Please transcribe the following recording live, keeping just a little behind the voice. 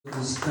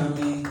is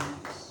coming,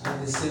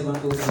 and the servant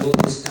of the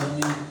Lord is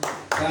coming.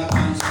 Clap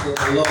hands for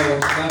the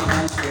Lord. Clap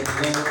hands for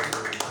the Lord.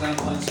 Clap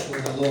hands for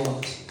the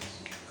Lord.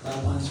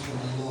 Clap hands for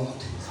the Lord.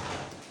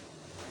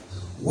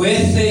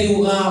 Whether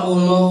you are, O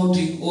Lord,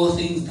 in all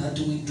things that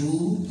we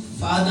do,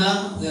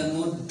 Father, we are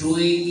not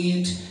doing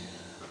it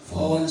for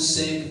our own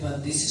sake,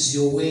 but this is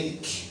your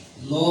work.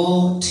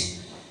 Lord,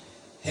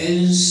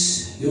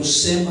 hence your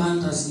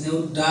servant has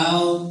knelt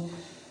down,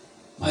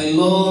 my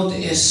Lord,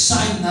 a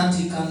sign that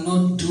he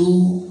cannot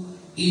do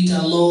it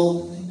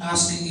alone,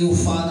 asking you,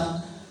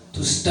 Father,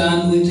 to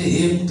stand with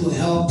him, to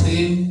help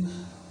him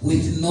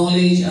with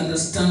knowledge,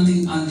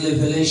 understanding, and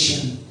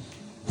revelation.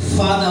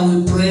 Father,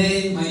 we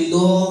pray, my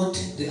Lord,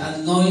 the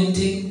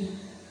anointing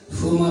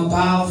from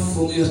above,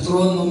 from your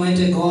throne,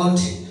 Almighty God,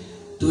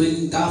 to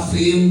engulf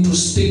him, to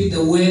speak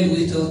the word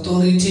with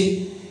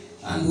authority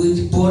and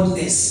with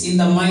boldness. In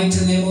the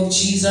mighty name of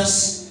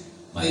Jesus,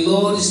 my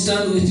Lord,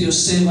 stand with your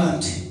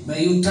servant.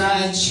 May you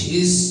touch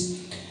his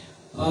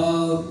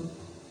tongue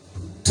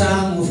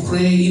of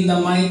prayer in the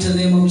mighty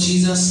name of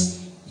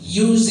Jesus.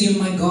 Use him,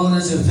 my God,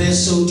 as a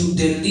vessel to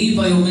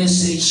deliver your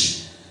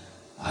message,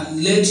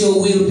 and let your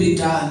will be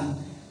done.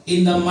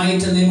 In the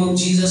mighty name of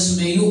Jesus,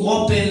 may you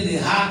open the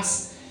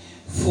hearts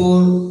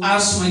for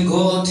us, my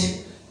God,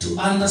 to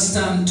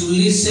understand, to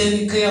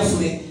listen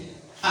carefully,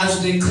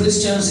 as the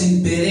Christians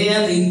in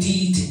Berea they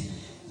did.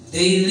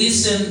 They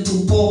listened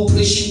to Paul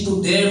preaching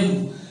to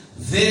them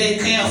very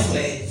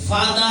carefully.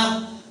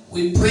 Father,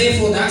 we pray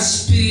for that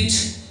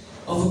spirit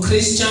of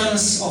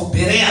Christians of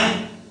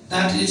Berea,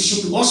 that it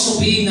should also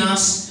be in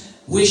us.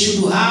 We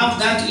should have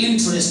that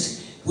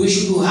interest. We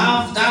should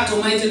have that,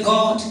 Almighty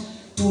God,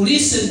 to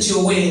listen to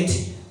your word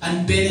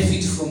and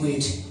benefit from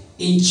it.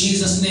 In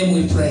Jesus' name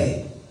we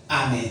pray.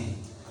 Amen.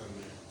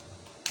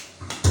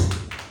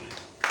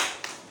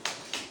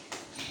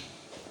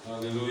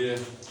 Hallelujah.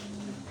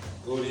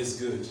 God is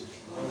good.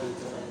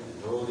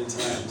 All the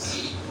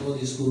times.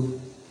 God is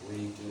good.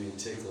 We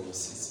take our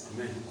seats.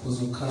 Amen.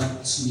 Because of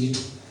God's need.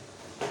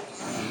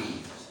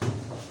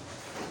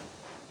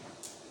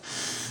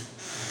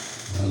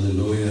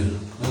 Hallelujah.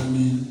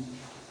 Amen.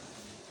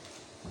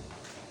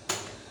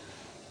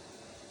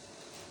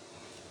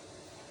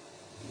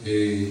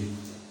 We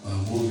are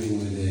moving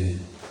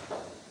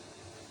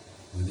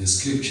with the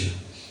scripture.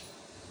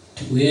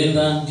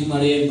 Tukuenda ndi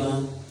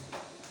malemba.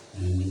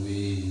 And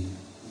we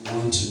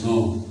want to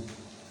know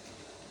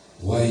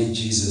why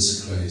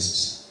Jesus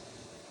Christ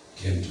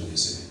came to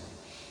this earth.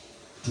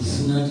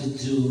 Tufuna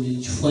tidziwe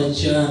chifukwa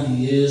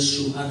chani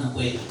Yesu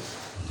anakwera.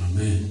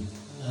 Amen.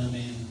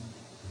 Amen.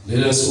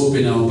 Let us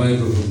open our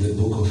Bible from the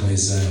book of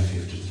Isaiah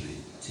 53.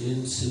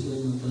 Tiyenzekwe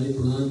mu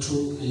Bible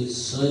athu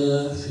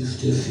Isaiah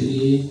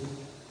 53.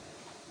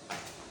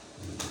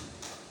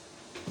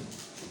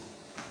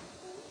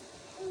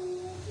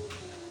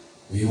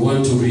 We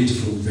want to read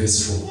from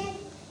verse 4.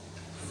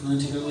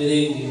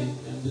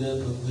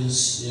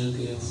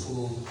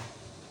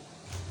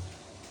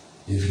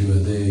 If you are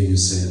there, you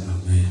say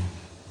Amen.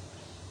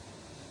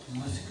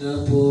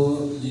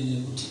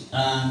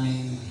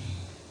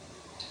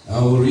 I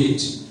will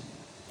read.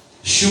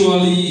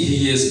 Surely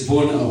he has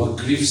borne our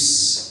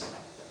griefs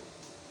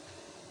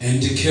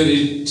and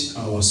carried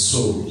our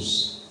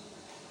sorrows.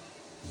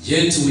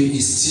 Yet we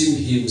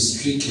esteem him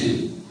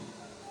stricken,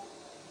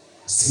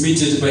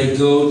 smitten by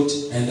God,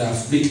 and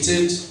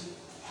afflicted.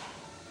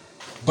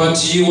 But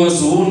he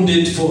was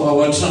wounded for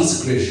our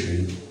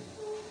transgression.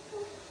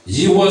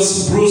 He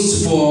was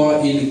bruised for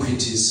our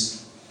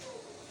iniquities.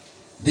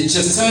 The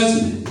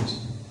chastisement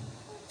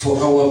for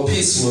our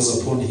peace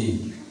was upon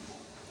him,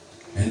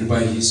 and by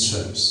his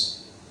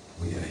stripes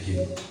we are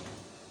healed.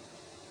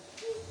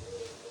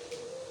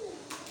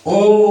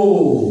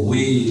 All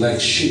we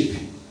like sheep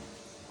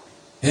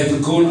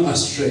have gone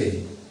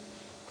astray,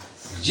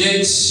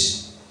 yet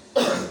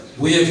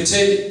we have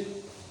taken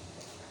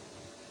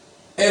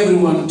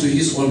everyone to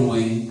his own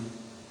way,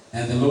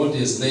 and the Lord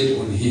has laid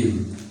on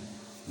him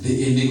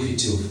the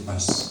iniquity of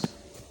us.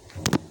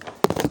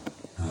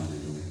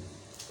 Hallelujah.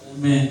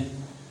 Amen.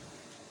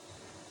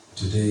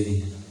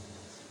 Today,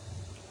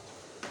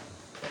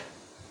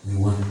 we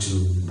want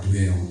to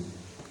dwell,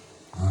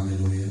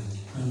 hallelujah,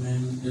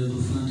 Amen.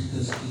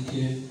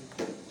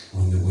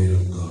 on the word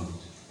of God.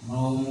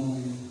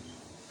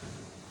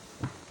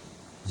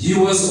 He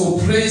was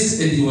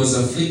oppressed and he was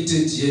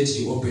afflicted, yet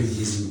he opened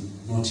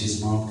not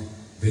his mouth.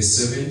 Verse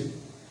 7.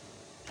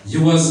 He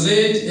was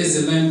led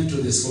as a lamb to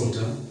the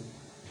slaughter,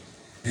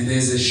 and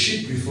as a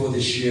sheep before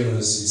the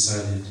shearers is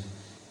silent,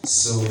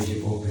 so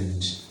he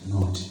opened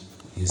not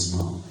his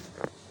mouth.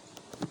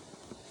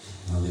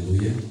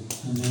 Hallelujah.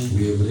 Amen.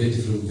 We have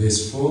read from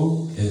verse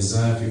 4,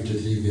 Isaiah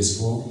 53, verse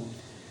 4,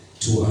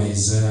 to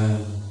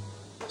Isaiah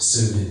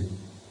 7.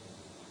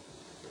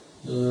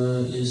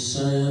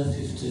 Isaiah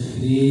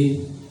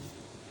 53,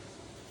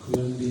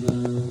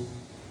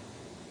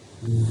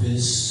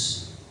 verse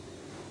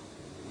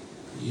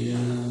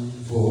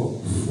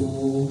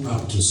 4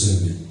 up to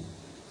 7.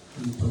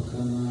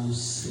 mpaka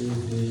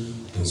 7.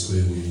 That's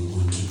where we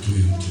want to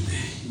dwell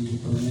today. Ndi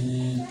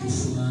pamene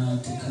tufuna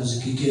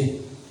tikazikike.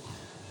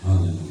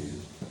 Hallelujah.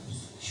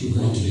 You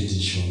want to read it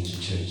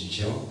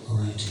church.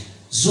 Alright.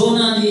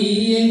 Zona ndi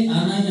iye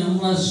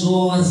ananyamula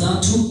zowawa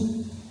zathu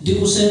ndi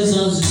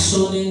kusenza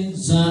zisoni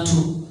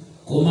zathu,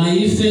 koma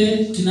ife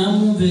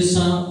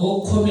tinamumvesa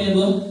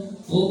okhomedwa,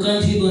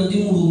 okanthidwa ndi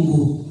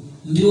Mulungu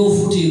ndi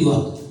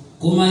ovutidwa.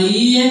 Koma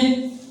iye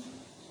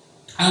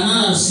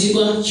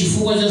analasidwa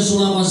chifukwa cha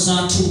zolakwa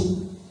zathu,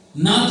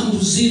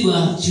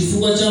 natunduzidwa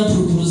chifukwa cha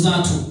mphulupulu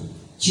zathu.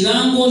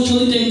 Chilango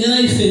cholitengera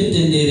ife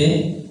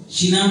mtendere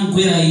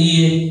chinamgwera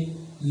iye,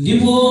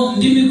 ndipo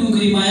ndi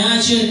mikwingwirima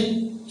yace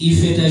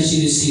ife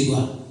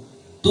tachiritsidwa.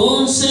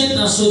 Tonse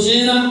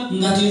tasochera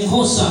ngati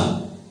nkhosa,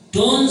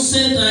 tonse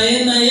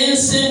tayenda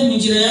yense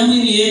m'njira ya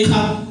mwini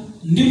yekha,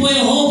 ndipo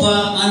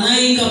Yehova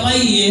anayika pa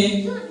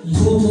iye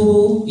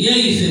mphulupulu ya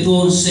ife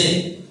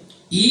tonse.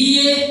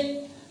 Iye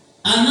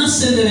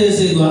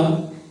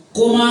anasenderezedwa,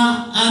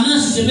 koma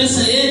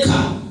anazichepesa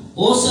yekha,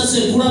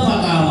 osasegula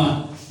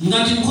pakamwa,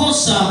 ngati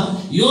nkhosa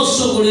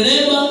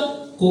yosogoleredwa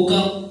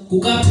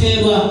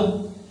kukaphedwa,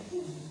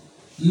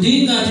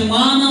 ndi ngati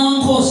mwana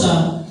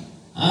wankhosa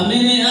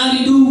amene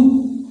ali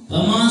du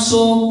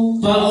pamaso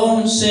pa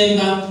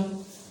omsenga,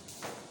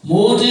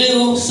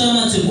 motero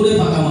sanatsegule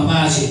pakamwa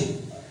pace.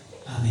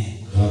 Amen.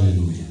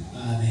 Hallelujah.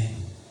 Amen.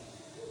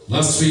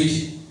 Last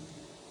week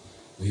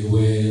we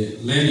were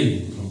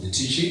learning from the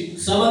teaching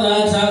Sabata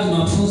atha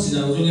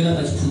timaphunzira kuchokera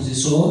pa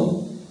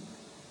chiphunzitso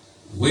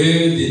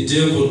where the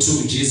devil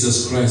took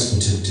Jesus Christ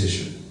for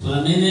temptation.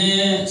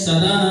 pamene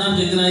Satana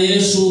anamtengera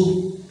Yesu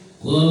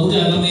kuti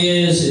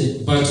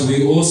akamuyeze. But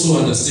we also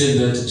understand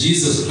that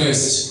Jesus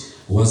Christ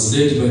was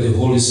led by the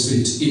Holy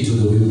Spirit into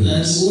the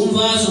wilderness.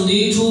 Kumvaso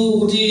ndithu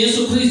kuti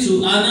Yesu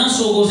Khristu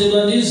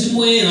anasogozedwa ndi Mzimu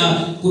Woyera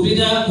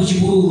kupita ku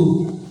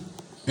chipululu.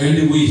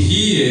 And we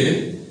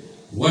hear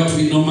what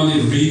we normally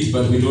read,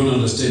 but we don't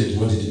understand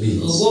what it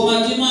means.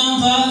 Koma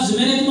timamva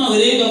zimene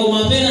timawerenga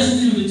koma pena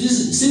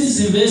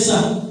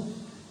sitizimvesa.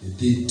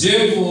 The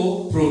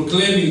devil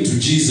proclaiming to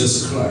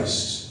Jesus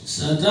Christ,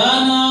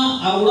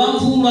 Satana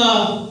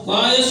akulankhula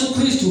kwa Yesu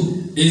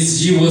Khristu, as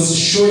he was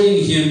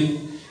showing him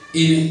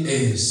in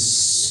a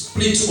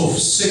split of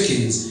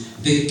seconds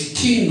the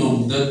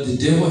kingdom that the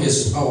devil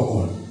has power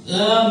on.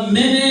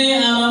 Mene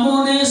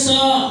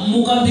amamonesa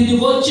mukambindi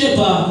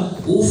kochepa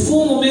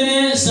ufumu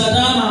mene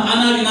Satana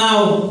anali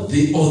nawo.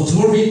 The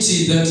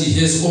authority that he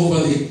has over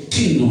the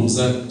kingdoms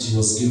that he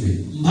was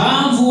given.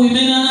 Mphamvu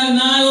imene anali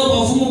nayo pa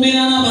ufumu mene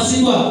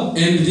anapasidwa.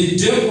 And the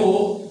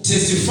devil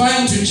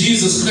testifying to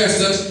Jesus Christ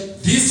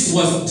that this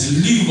was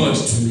delivered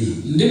to me.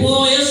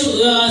 Ndipo Yesu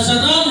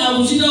Satana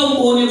akuchita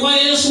umboni kwa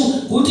Yesu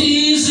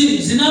kuti izi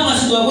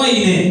zinapasidwa kwa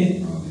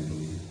ine.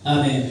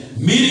 Amen.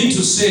 Meaning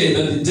to say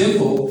that the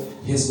devil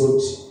has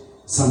got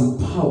some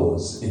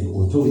powers and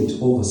authority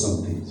over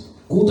some things.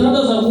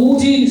 Kutanthauza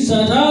kuti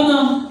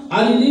Satana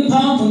ali ndi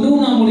mphamvu ndi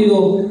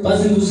ulamuliro pa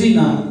zinthu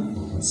zina.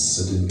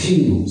 Certain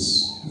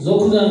kingdoms,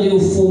 Zokhuza ndi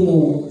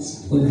ufumu,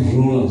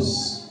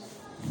 rulers,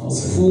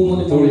 ufumu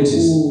ndi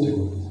authorities.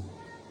 ukulu.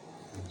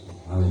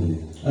 Hallelujah.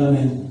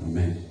 Amen.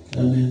 Amen.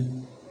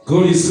 Amen.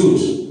 God is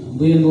good.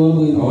 Mbuye ndo I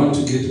wabwino. want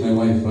to get my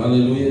wife.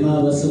 Hallelujah.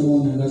 Na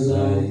basemuna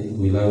ngazawo.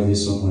 We love you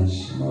so much.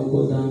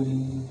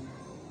 Magodani.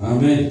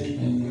 Amen.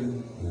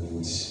 Amen.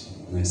 And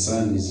my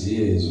son is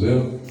here as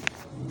well.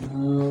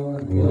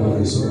 We love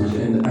you so much.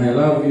 And I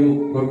love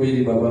you,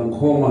 Kwambili Baba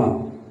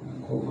Nkoma.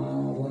 Koma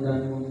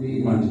wondani mbi.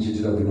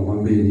 Mandichitira bwino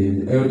kwambiri.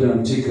 And Elder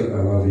Mtika,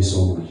 I love you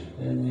so much.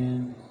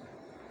 Amen.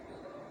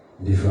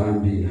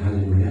 Ndifambi,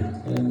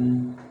 hallelujah.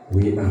 Amen.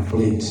 We are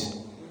blessed.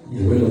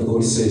 The word of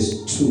God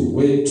says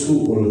where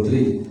two or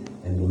three,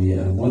 and we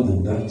are more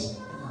than that.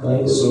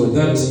 Bible So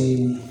that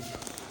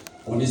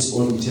on its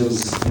own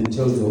tells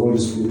the Holy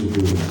Spirit to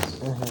do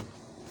that.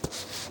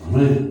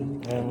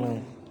 Amen.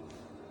 Amen.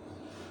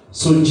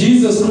 So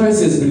Jesus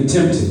Christ has been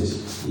tempted.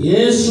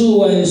 Yesu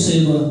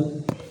wayesedwa.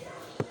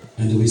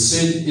 And we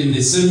said in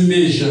the same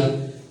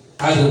measure,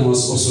 Adam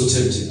was also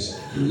tempted.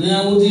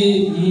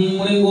 Kuti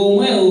mlingo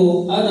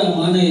omwewo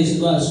Adamu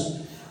anayesedwanso.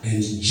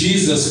 And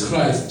Jesus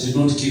Christ did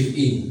not give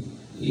in.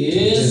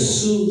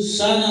 Yesu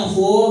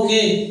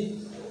sanafoke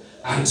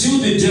Until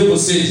the devil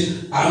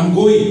said, I'm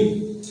going.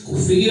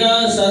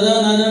 kufikira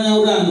Satana ananena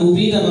kuti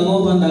andipita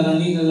panopa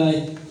ndakanika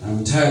kaye.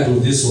 I'm tired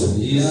of this one.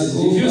 He's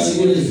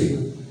refusing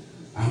everything.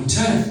 I'm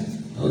tired.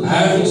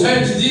 I've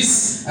tried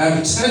this.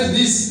 I've tried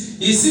this.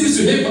 He seems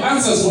to have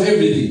answers for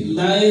everything.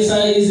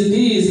 Ndaisa izi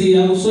ndi izi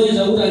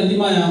akusonyeza kuti ali ndi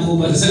mayankho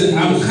pa He said,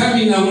 I'm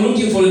coming. I'm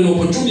looking for an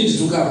opportunity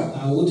to come.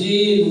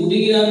 akuti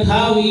ndikudikira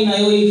nthawi ina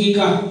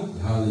yoyikika.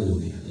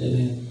 Hallelujah.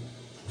 Amen.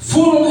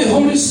 Full of the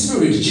Holy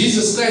Spirit,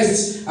 Jesus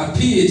Christ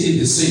appeared in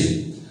the scene.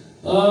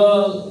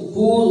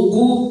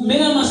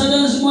 Kumene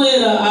Satana Mzimu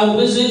Woyera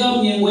akupezeka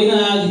mnyengo ina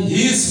yake.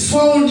 He has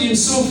found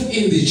himself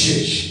in the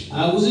church,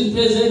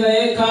 Akuzipezeka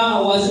yekha,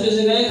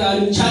 wazipezeka yekha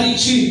ali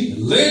mtchalichi.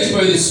 led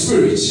by the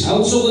Spirit.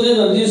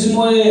 Akusogozedwa ndi Mzimu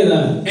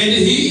Woyera. And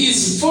he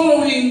is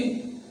following.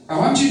 I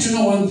want you to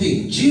know one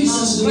thing.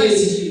 Jesus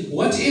Christ,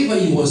 whatever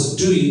he was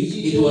doing,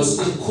 it was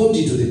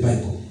according to the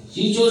Bible.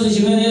 chichonse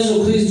chimene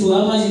Yesu Khristu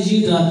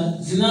amachichita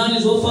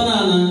zinali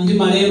zofanana ndi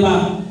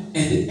malemba.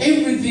 And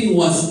everything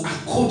was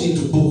according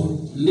to book.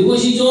 Ndipo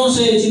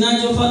chichonse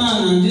chinali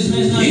chofanana ndi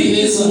zimene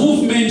His zinali.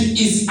 movement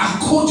is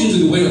according to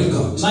the word of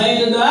God.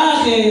 Mayendedwe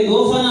ake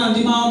ngofanana ndi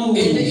mawu a And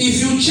Mulungu.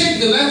 if you check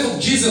the life of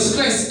Jesus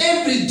Christ,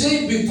 every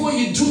day before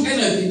you do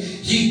anything,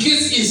 he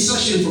gets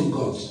instruction from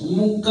God.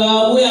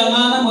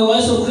 Mukayang'ana moyo wa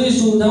Yesu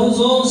Khristu nthawi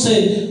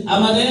zonse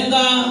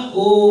amatenga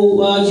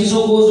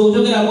chisokozo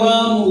kuchokera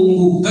kwa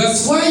Mulungu.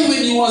 That's why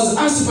when he was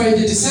asked by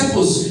the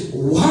disciples,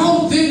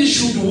 how then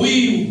should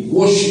we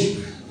worship?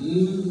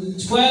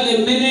 Chifukwa yake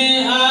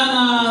mmene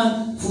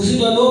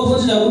anafunsidwa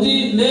ndophunzira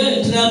kuti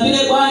tiyambire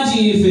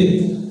bwanji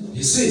ife.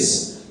 He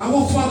says,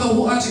 our Father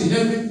who art in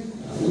heaven,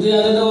 Kuti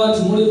Atate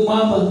wathu muli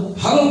kumwamba,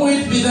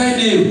 hallowed be thy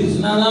name.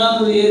 dzina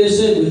lanu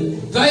liyeresedwe.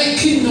 Thy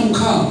kingdom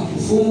come.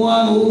 Ufumu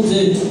wanu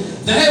udze.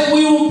 Thy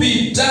will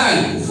be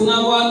done Kufuna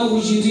kwanu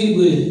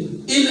kuchitidwe.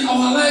 in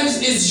our lives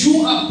as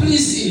you are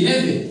pleased in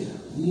heaven.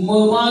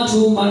 Moyo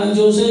mwathu mana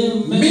chonse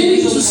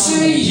Meaning to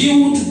say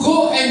he would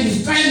go and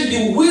find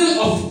the will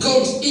of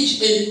God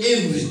each and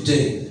every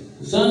day.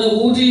 Kusana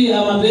kuti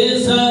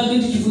amapeza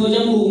ndi chifuno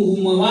cha Mulungu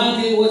moyo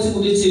wake wa tsiku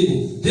ndi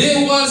tsiku.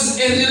 There was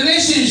a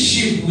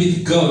relationship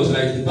with God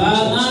like the Bible.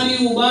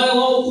 Panali ubale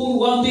waukulu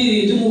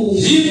kwambiri ndi Mulungu.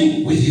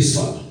 Him with his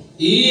Father.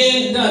 Iye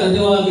ndi Atate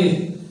wake.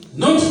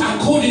 Not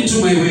according to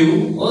my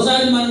will,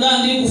 Osati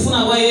malingana ndi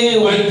kufuna kwa iye,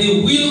 but the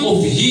will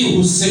of he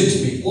who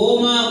sent me.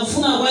 koma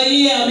kufuna kwa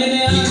iye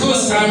amene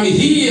Because I'm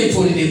here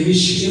for a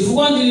mission.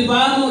 chifukwa ndili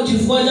pano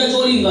chifukwa cha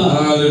cholinga.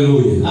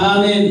 Hallelujah.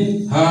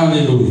 Amen.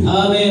 Hallelujah.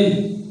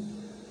 Amen.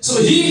 So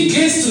he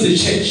gets to the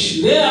church,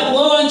 Ndiye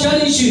akulowa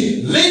mchalichi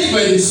led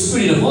by the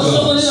Spirit of God.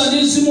 osokoneza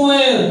ndi Mzimu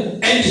Woyera.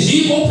 And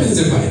he opens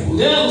the Bible.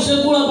 Ndiye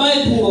akusekula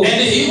Baibulo.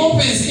 And he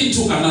opens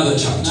into another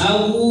chapter.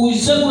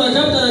 Akusekula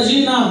chapter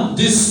china.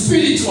 The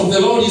Spirit of the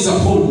Lord is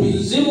upon me.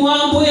 Mzimu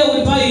wa Ambuye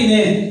uli pa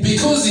ine.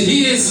 Because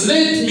he has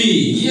led me,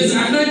 he has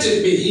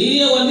anointed me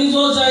Iye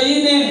wandidzoza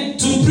ine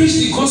to preach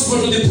the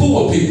gospel to the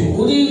poor people.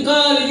 kuti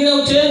ndikalalikire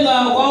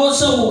uthenga kwa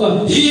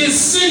osauka. He has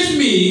sent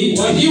me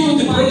to heal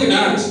the broken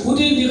heart,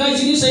 kuti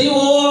ndikachititse iwo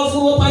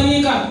wofuna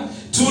opanyika.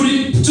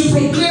 to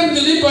proclaim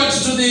the liberty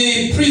to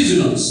the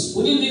prisoners,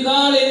 Kuti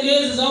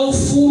ndikalengeze za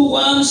ufulu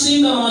kwa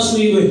amsinga na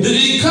masulidwe. the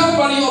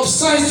recovery of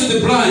sight to the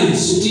blind,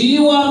 Kuti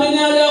iwo amene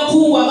ali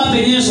akhungu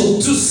akapenyenso.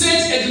 to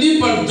set at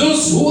liberty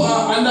those who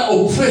are under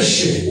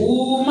oppression,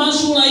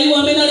 Kumasula iwo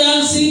amene ali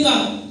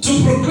amsinga. to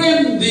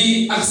proclaim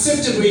the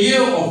acceptable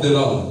year of the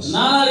Lord.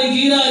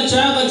 Nalalikira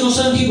chaka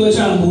chosankhidwa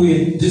cha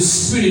Ambuye. The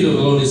Spirit of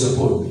the Lord is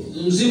upon me.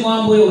 Mzimu wa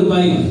Ambuye uli pa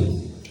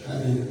ine.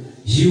 Amen.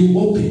 He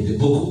opened the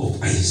book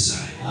of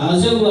Isaiah.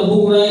 Azekula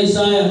buku la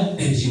Isaya.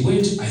 And he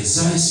went to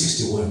Isaiah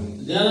 61.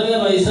 Ndiangalia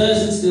pa Isaya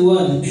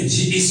 61. And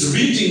he is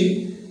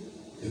reading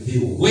the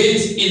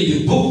word in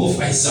the book of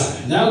Isaiah.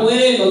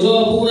 Ndakuwerenga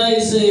kutoka buku la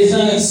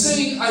Isaya. He's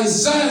saying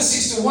Isaiah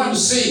 61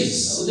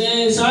 says,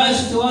 Kuti Isaya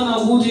 61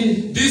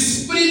 akuti the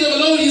Spirit of the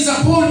Lord is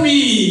upon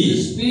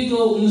me,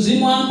 Spirito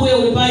Mzimu wa Ambuye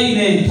uli pa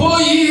ine. for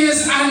he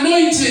has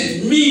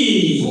anointed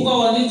me Fuka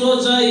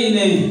wandidzoza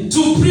ine.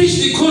 to preach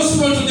the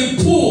gospel to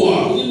the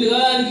poor. Kuti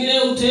ndikalalikire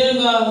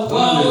uthenga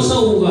kwa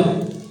osauka.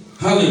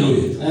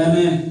 Hallelujah.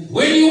 Amen.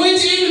 When he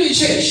went into the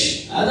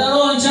church,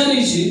 Atalowa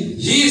mchalichi.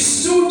 he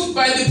stood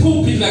by the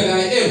pulpit like I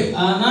am.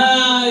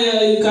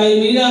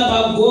 Anakayimirira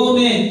pa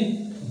gome.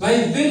 By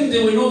then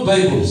there were no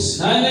Bibles.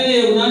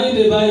 Saimene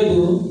kunalibe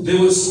Baibulo. There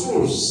were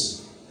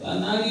scrolls.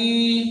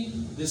 Panali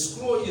The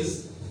scroll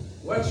is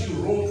what you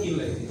roll in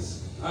like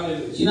this.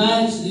 Hallelujah.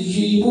 china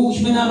chibuku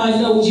chimene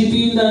amachita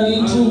kuchipinda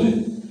ndithu.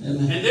 Amen.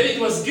 And then it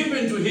was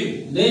given to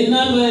him.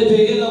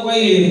 Ndinapelekeka kwa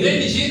iye.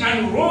 Then he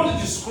unrolled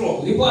the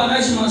scroll. Ndipo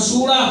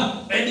anachimasula.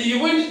 And he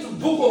went to the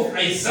book of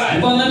Ndipo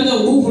Isaiah anapita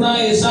kubuku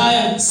la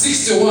Isaya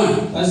 61.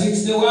 pa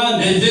 61.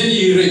 And then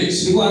he read,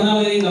 Ndipo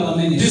anawerenga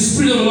pamene. the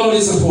Spirit of the Lord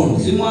is upon me,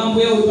 Mzimu wa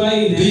Ambuye uli pa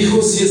ine.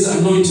 because he has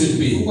anointed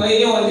me Kwa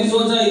iye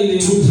wandidzoza ine.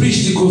 to preach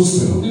the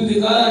gospel. Kuti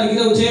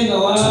ndikalalikire uthenga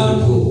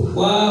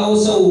wa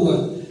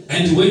osauka.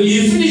 And when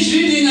he finished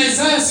reading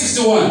Isaiah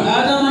 61,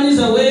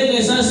 Atamaliza kuwerenga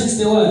Isaya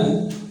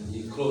 61.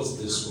 he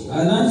closed the scroll.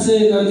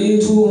 Anatseka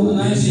ndithu.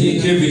 And he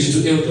gave it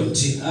to Elder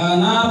Mtika.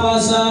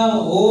 Anapasa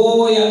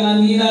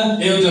oyang'anira.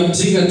 Elder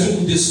Mtika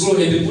took the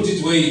scroll and put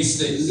it where it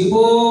stays.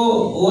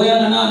 Ndipo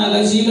oyang'ana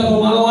anakachika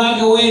pamalo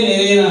wake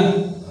woyenerera.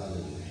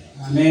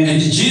 Amen.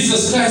 And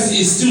Jesus Christ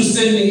is still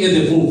standing at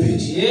the pulpit.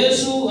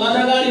 Yesu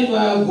adakali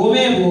pa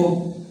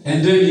gomepo.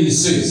 And then he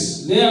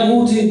says, Ndiye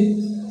akuti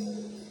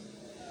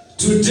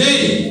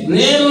today,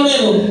 lero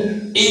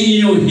in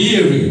your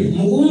hearing,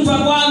 mukumva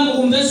kwanu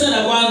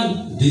mukumvesera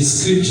kwanu the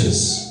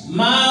scriptures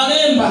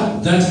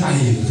malemba that I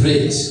have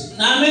read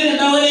amene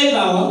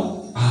ndawerengawa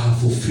are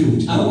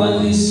fulfilled.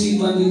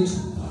 akwaniritsidwa ndithu.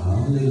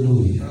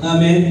 Hallelujah.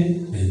 Amen.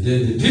 And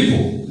then the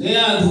people, Ndiye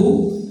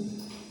anthu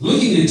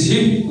looking at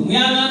him,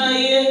 kumuyang'ana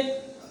iye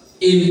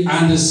in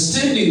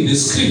understanding the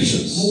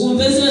scriptures,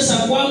 mukumvesesa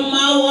kwa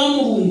mawu a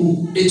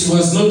Mulungu it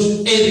was not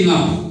adding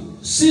up.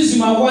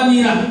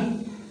 sizimakwanira.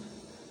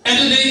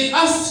 And they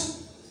asked,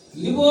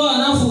 Ndipo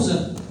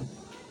anafunsa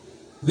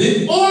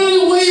The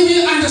only way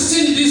we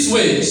understand these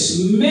words,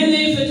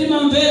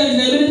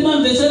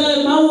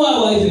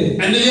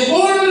 and the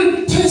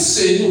only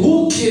person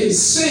who can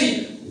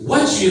say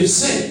what you have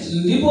said,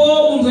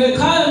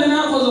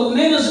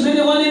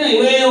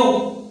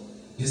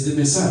 is the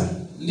Messiah,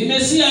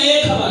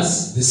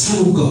 the Son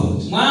of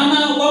God.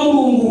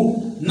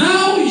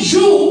 Now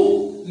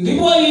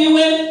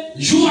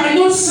you are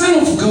not son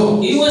of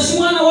God.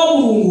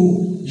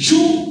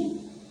 You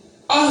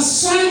are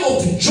son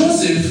of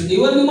Joseph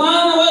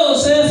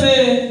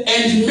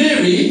and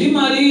Mary,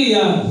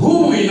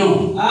 whom we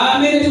know.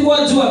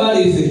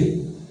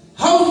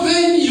 How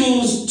then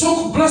you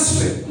talk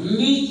blasphemy?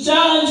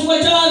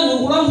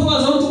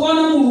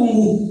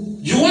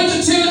 You want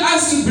to tell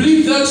us to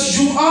believe that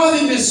you are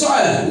the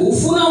Messiah?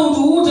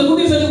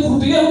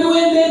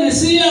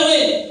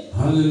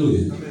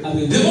 Hallelujah.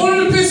 The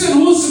only person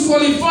who's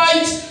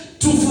qualified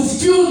to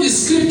fulfill the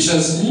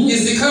scriptures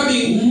is the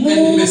coming and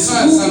the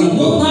Messiah, Son of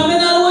God.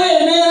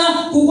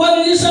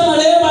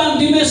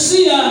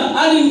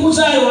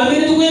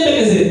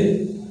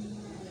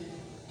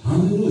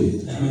 Hallelujah.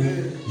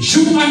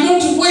 You are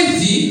not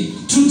worthy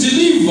to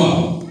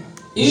deliver.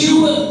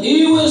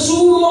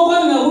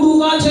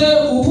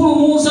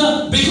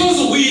 Because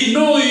we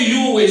know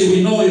you and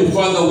we know your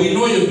father, we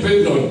know your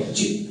background.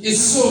 It's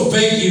so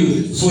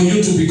vague for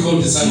you to be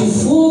called the Son of God.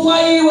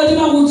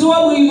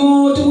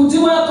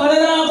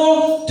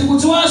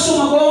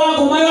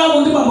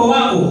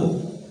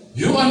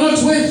 You are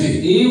not worthy.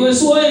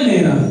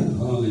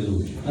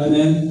 Hallelujah.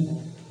 Amen.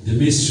 The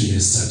mystery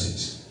has started.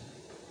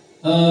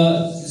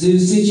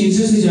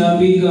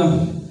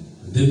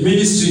 The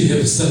ministry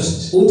has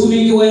started.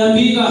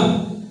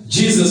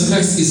 Jesus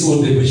Christ is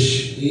on the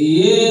mission.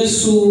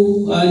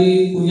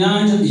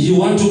 You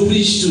want to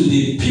preach to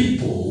the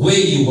people where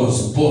he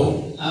was born.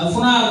 The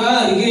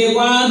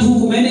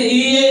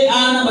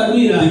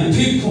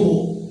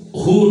people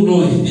who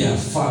know their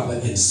father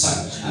and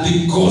son,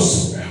 the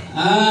gospel.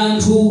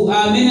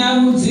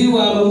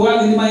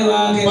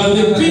 But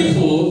the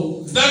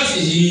people that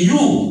he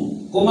knew,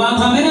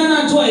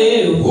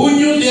 who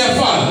knew their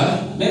father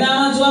and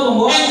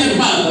the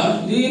mother,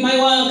 they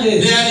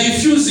are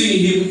refusing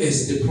him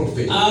as the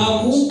prophet.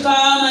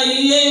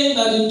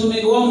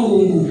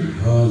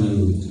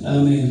 Hallelujah.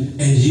 Amen.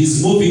 And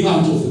he's moving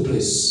out of the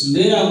place. He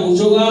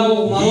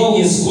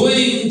is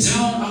going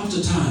town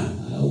after town.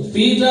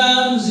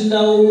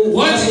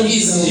 What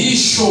is he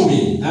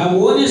showing?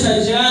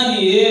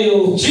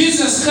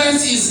 Jesus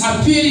Christ is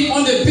appearing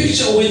on the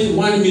picture with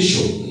one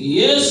mission.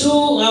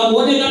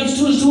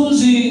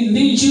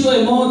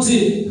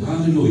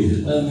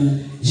 Hallelujah. Amen.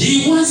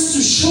 He wants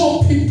to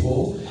show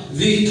people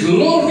the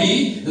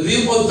glory,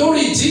 the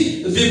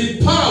authority, the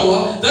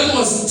power that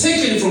was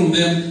taken from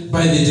them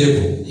by the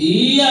devil.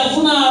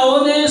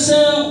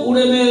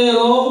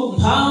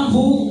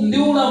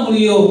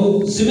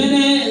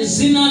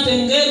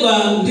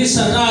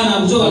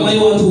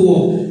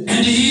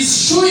 And he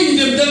is showing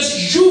them that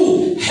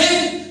you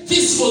have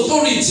this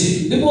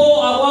authority.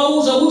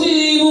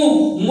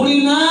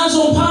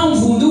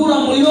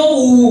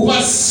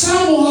 But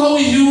somehow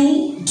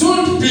you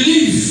don't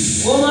believe.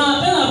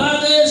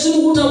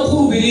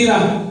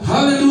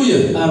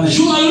 Hallelujah. Amen.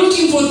 You are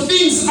looking for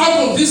things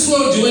out of this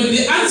world when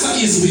the answer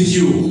is with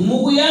you.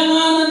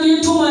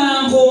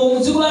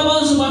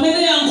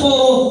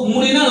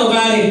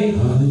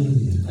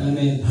 Hallelujah.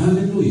 Amen.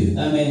 Hallelujah.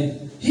 Amen.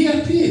 He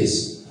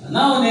appears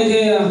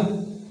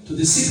to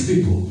the sick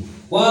people.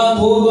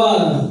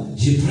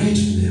 He prayed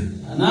to them.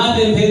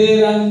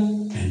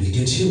 And they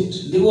get healed.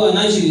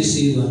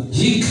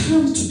 He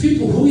comes to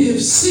people who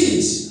have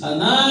sinned.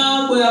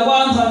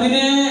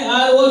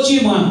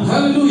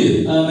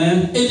 Hallelujah.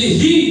 Amen. And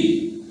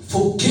he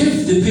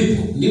forgave the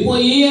people.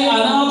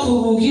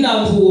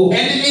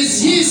 And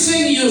as he is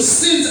saying, your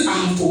sins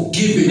are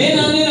forgiven.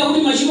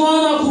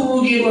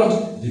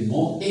 The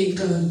more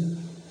anger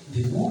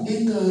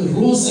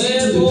rose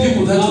into the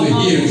people that were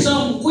hearing.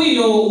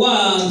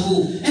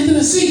 And they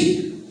were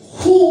saying,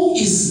 who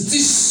is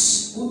this?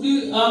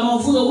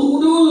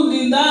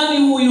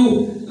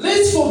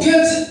 Let's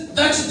forget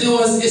that there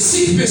was a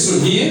sick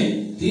person here.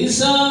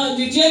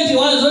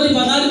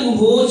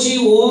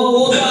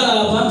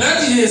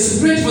 That he has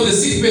prayed for the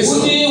sick person.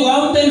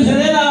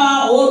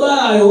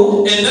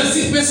 And that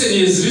sick person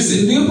is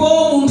risen.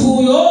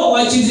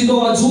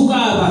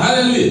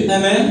 Hallelujah.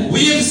 Amen.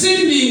 We have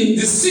seen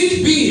the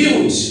sick being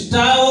healed.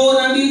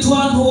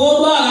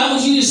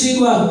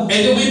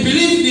 And we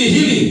believe the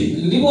healing.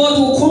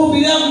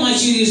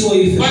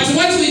 But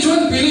what we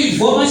don't believe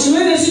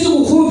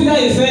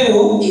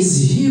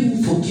is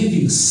him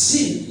forgiving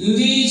sin.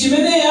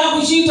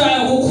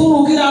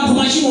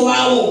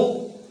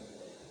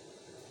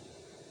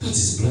 That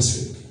is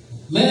blasphemy.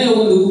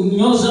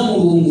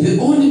 The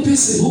only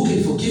person who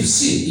can forgive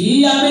sin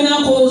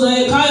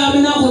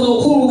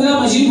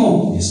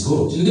is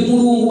God.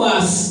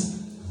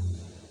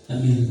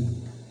 Amen.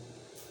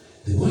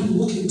 The one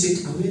who can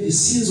take away the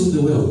sins of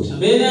the world.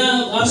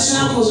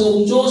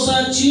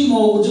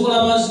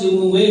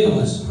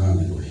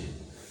 Hallelujah.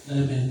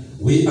 Amen.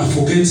 We are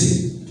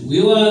forgetting.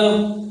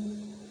 Tuwiwala.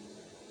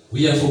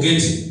 We are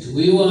forgetting.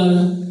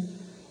 Tuwiwala.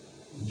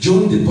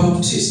 John the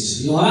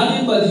Baptist,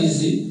 Yohane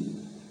Mbatizi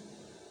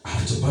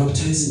after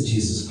baptizing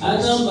Jesus Christ,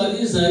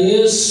 atambatiza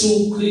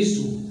Yesu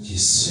Kristu, he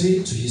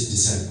said to his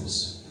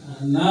disciples,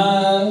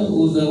 na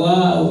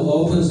uzawa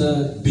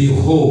waopunza,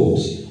 behold,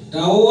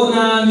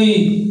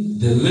 taonani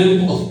the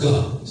Lamb of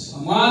God,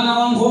 mwana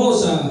wa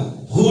Nkhosa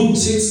who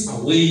takes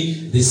away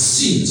the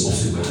sins of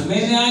the world.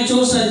 amene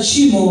achosa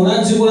tchimo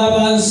la dziko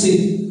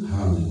lapansi.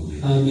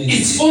 Hallelujah. Amen.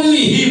 It's only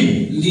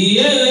him,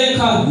 Ndiye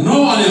yekha,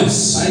 no one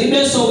else.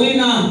 palibenso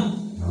wina.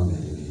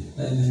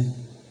 Hallelujah. Amen.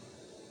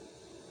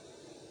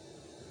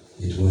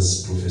 It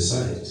was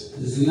prophesied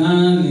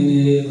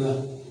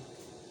Zinanenerwa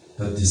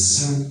that the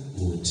Son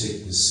will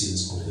take the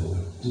sins of the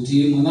world.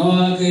 kuti mwana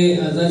wake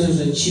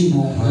adzachosa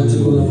tchimo la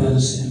dziko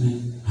lapansi.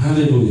 Amen.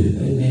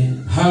 Hallelujah.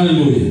 Amen.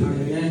 Hallelujah.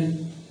 Amen.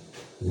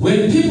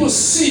 When people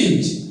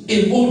sinned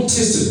in Old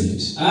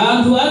Testament,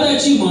 Anthu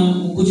adachimwa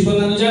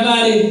kuchipangano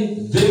chakale,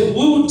 they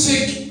will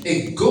take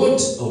a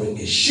goat or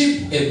a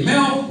sheep, a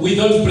male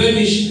without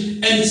blemish,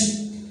 and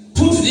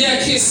put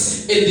their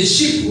case, and the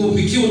sheep will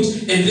be killed,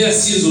 and their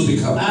sins will be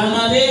covered.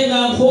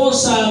 amatenga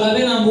nkhosa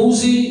kapena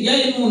mbuzi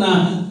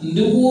yayimuna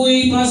ndi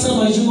kuyipasa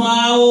machimo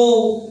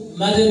awo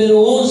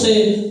matendero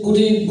onse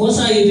kuti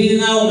nkhosa ipite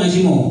nawo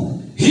machimo.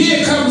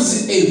 Here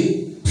comes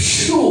a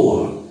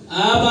pure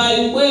Apa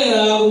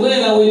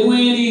ikubwera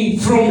weniweni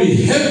from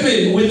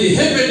heaven with the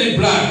heavenly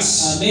blood,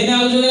 amene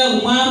akuchokera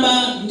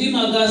kumwamba ndi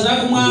magazi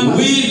akumwamba,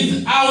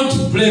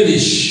 without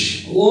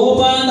blemish,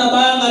 wopanda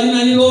banga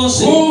lina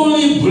lilonse,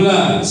 holy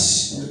blood,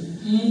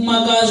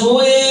 magazi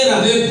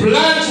oyera, the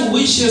blood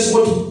which has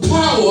got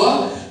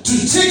power to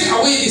take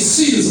away the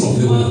sins of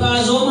the world.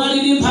 magazi omwe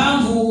ali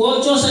mphamvu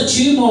ochosa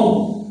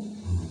tchimo.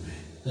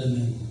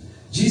 Amen.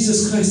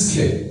 Jesus Christ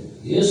came.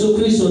 Yesu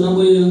Kristo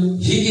anabwera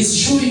He is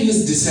showing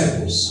his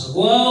disciples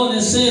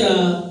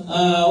akuwaonesera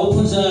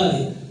ophunzira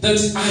ake that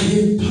I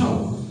have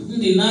power,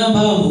 ndinayo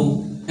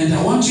mphamvu, and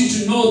I want you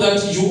to know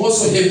that you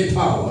also have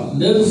power.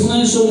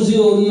 ndikufunanso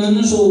mziwo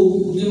nanso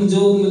kuti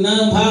mziwo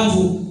ndinayo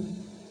mphamvu.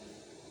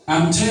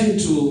 I'm trying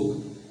to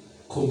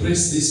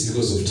compress this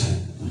because of time,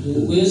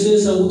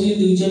 Kuyesesa kuti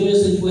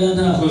ndikuchepese chifukwa cha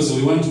nthawi, because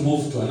we want to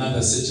move to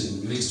another section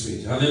next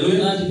week.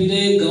 Hallelujah.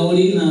 tipite gawo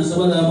lina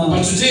sabata But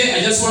yamawa. today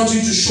I just want you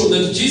to show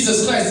that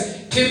Jesus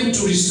Christ came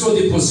to restore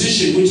the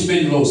position which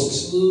men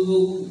lost.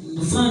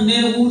 Ndifuna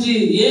ndinene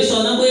kuti Yesu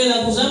anabwera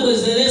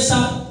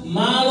kuzabwezeresa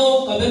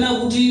malo kapena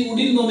kuti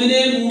udindo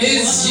umene munthu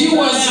As he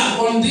was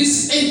on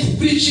this earth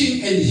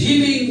preaching and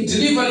healing,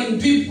 delivering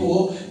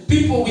people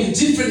with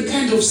different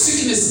kind of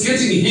sickness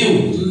getting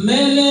healed.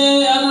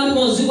 mmene anali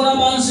pa dziko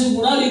lapansi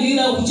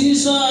kulalikira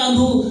kuchiritsa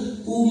anthu,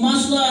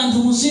 kumasula anthu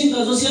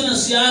musinga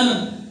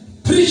zosiyanasiyana,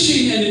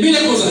 Preaching and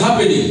miracles are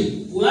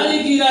happening.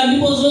 kulalikira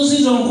ndipo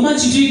zozizwa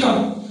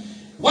nkumachitika.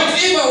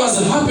 Whatever was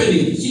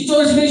happening,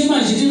 Chicho chimene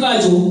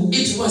chimachitikacho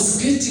it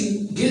was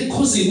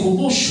causing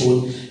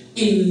commotion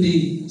in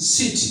the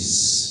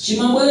cities.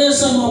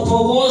 chimabweretsa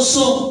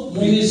maphokoso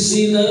mu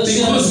mizinda Because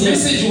yosiyanasiyana,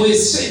 message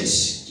was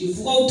sent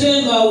chifukwa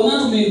uthenga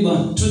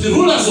unatumidwa to the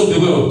rulers of the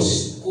world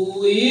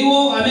ku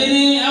iwo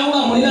amene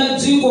akulamulira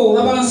dziko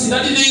lapansi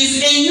that there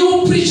is a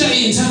new preacher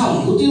in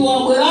town. kuti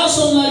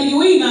wabweranso mlaliki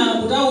wina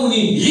ku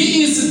tawuni.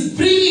 He is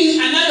bringing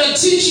another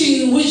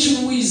teaching which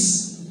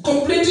is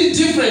completely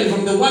different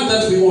from the one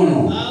that we all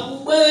know.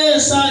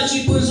 Akubweretsa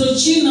chiphunzitso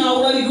china,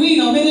 ulaliki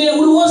wina umene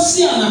uli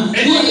wosiyana.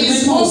 And he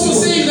is also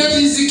saying that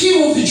he is the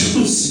king of the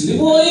Jews.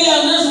 Ndipo iye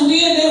anati kuti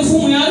iye ndiye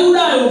mfumu ya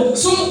Ayudayo.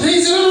 So there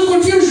is a lot of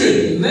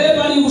confusion. Ndiye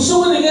pali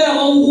kusokonekera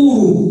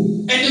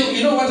kwaukulu. And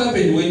you know what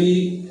happened when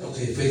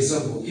for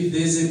example, if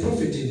there is a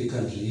prophet in the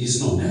country, he is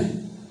known,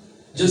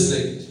 just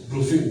like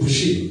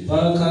Bushi. He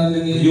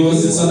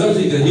was in South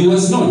Africa, he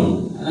was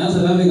known.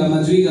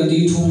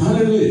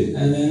 Hallelujah.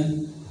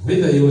 Amen.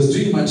 Whether he was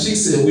doing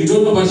matrix, we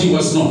don't know, but he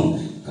was known.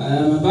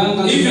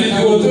 Even the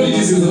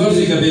authorities in South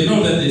Africa, they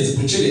know that there is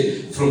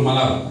Buchele from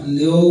Malawi.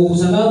 Ndio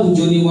kusababu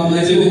John wa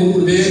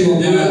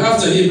They were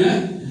after him,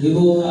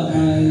 Ndipo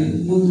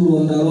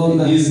mundu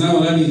londa. He is now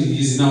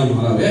in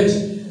Malawi, right?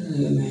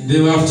 Amen.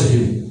 They were after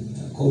him.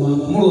 Koma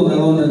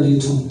mulonda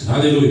ndithu.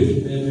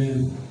 Hallelujah.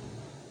 Amen.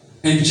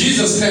 And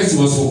Jesus Christ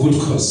was for good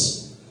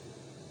cause.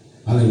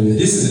 Hallelujah.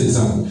 This is an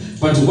example.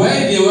 But why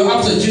they were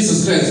after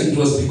Jesus Christ, it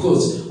was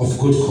because of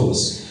good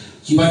cause.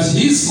 But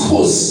his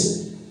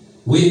cause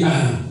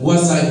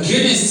was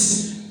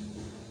against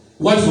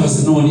what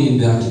was known in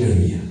that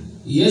area.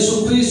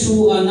 Yesu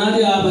Kristu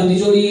anali apa ndi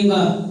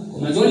cholinga,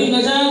 koma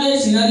cholinga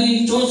chake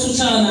chinali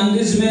chotsutsana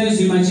ndi zimene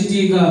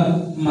zimachitika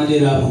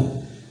maderapo.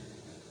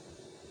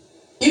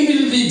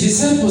 Even the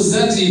disciples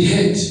that he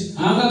had,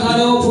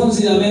 Angakhale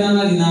ophunzira amene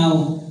anali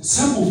nawo,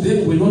 some of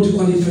them were not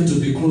qualified to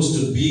be close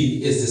to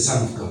being as the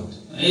Son of God.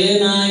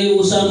 ena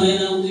iwo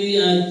samayenera kuti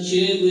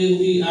achedwe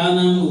kuti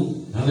ana Mulungu.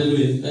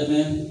 Hallelujah.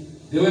 Amen.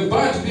 There were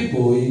bad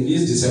people in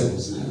his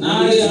disciples.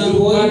 Nali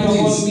anthu oyipa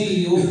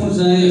kwambiri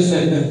ophunzira Yesu.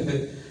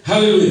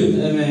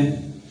 Hallelujah. Amen.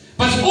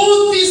 But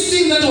all these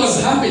things that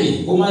was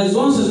happening, koma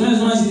zonse zimene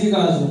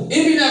zimachitikazo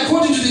even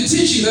according to the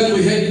teaching that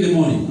we had in the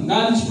morning,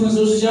 ngati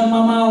chiphunzitso cha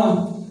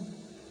mmamawa,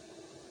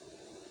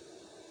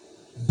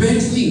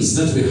 bad things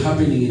that were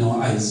happening in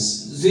our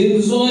eyes.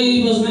 zinthu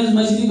zoyipa zimene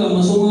zimachitika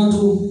m'maso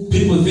mwathu.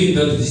 People think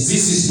that this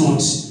is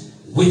not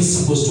what's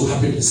supposed to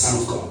happen to the Son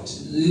of God.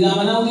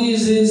 Zikamana kuti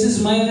izi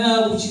sizimayenera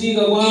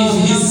kuchitika kwa If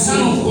he is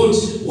Son of God,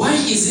 why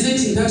is he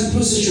letting that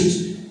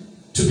prostitute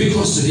to be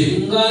close to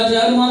him? ngati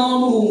ali mwana wa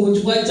Mulungu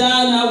chifukwa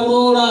chani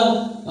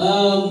akulola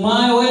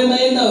mayi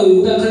woyenda uyu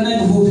kuti akhale naye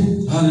pafupi.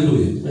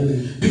 Hallelujah.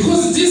 Amen.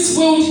 Because this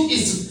world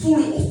is full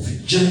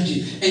of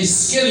judging and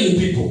scaring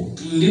people.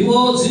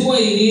 Ndipo dziko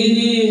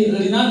ilili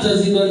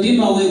linadzazidwa ndi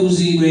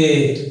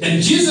maweruzidwe.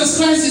 And Jesus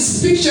Christ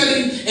is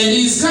picturing, and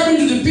he is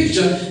coming to the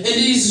picture, and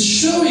he is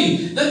showing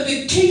that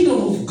the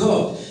kingdom of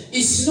God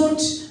is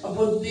not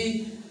about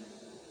the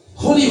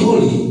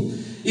holy.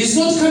 It's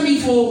not coming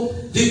for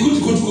the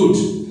good.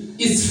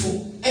 It's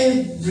for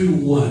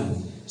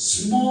everyone.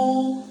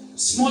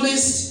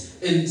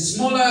 Smallest and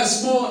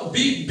smaller,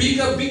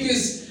 bigger,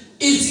 biggest.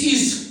 It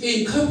is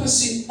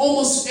encompassing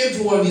almost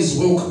everyone is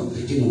welcome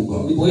in the kingdom of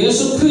God. Ndipo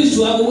Yesu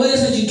Kristu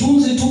akubweretsa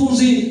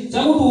chithunzithunzi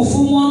chakuti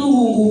ufumu wa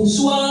Mulungu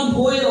si wa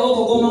anthu oyera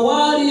okha koma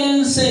wa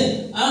aliyense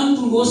a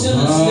mtundu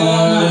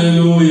osiyanasiyana.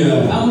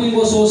 Hallelujah. A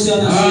mlingo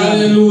osiyanasiyana.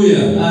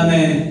 Hallelujah.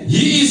 Amen.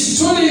 He is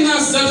telling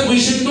us that we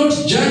should not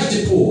judge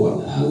the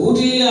poor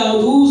Kuti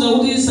atiuza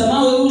kuti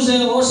samaweruze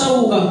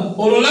osauka.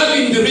 or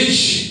loving the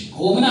rich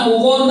Omena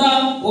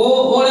ukonda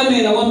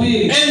olemera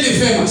kwambiri. and the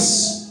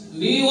famous.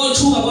 Ndi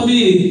otchuka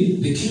kwambiri.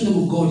 The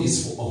kingdom of God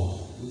is for all.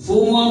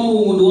 Ufumu wa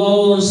Mulungu ndi wa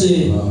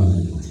onse.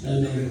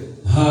 Amen.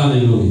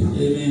 Hallelujah.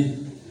 Amen.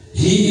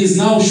 He is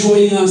now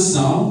showing us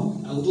now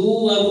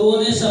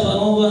Akutionesa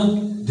panopa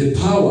the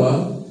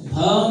power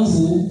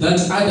mphamvu that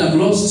Adam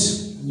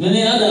lost,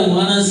 zimene Adamu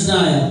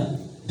anazitaya.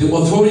 the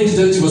authority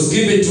that was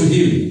given to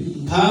him.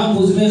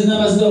 Mphamvu zimene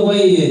zinapatsidwa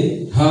kwa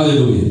iye.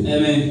 Hallelujah.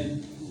 Amen.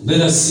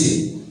 Let us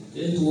see.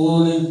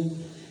 Tuone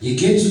He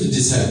came to the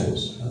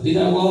disciples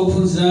apita kwa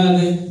ophunzira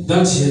ake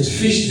that he had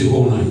fished the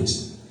whole night,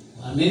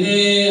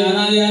 amene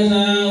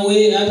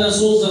anali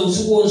atasoza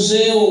usiku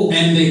wonsewo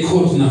and they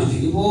caught nothing.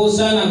 ndipo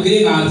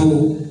sanagwire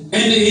kanthu.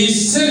 And he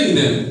is telling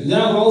them,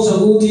 Ndakuwauza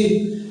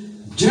kuti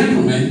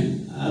gentlemen,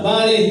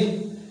 abale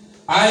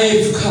I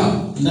have come.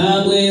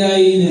 ndabwera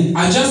ine.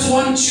 I just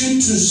want you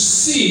to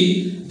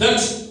see that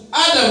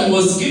Adam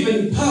was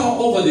given power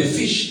over the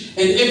fish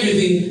and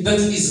everything that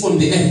is on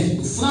the earth.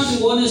 Kufuna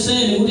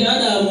ndikuoneseni kuti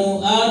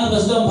Adamu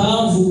anapatsidwa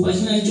mphamvu pa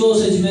china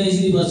chonse chimene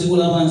chili pa dziko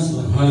lapansi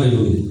pano.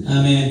 Hallelujah.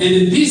 Amen.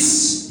 And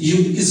this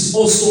is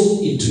also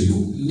into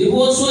you.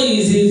 Ndiponso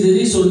izi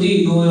zilinso ndi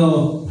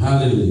inuyo.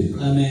 Hallelujah.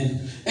 Amen.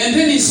 And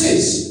then he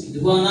says,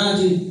 Ndipo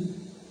anati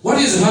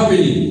what is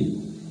happening?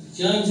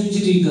 chani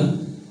chikuchitika?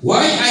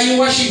 Why are you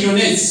washing your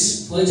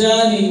nets?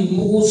 Pachani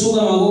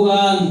mukusuka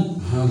makoka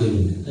anu.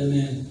 Hallelujah.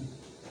 Amen.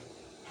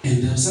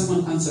 And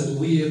someone answered,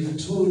 we have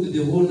told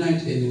the whole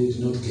night and we did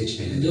not catch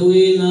anything. Ndi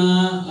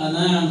wina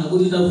anayankha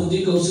kuti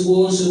tavutika usiku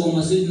wonse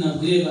koma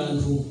sitinagwire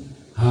kanthu.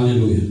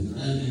 Hallelujah.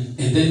 Amen.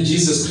 And then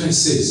Jesus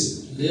Christ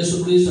says,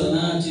 Yesu Kristu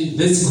anati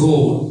let's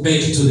go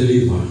back to the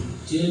river.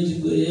 tiye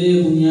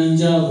tibwerere ku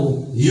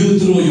nyanjako. You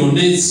throw your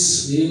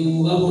nets Inu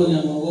mukaponya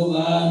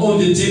makoka anu on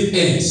the deep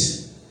end.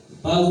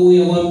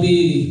 pakuya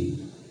kwambiri.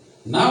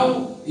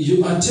 Now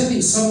you are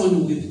telling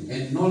someone with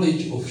a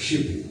knowledge of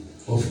shipping,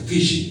 of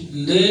fishing.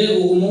 Nde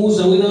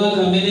ukumuuza wina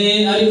wake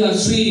amene ali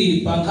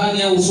katswiri pa nkhani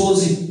ya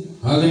usodzi.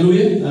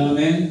 Hallelujah.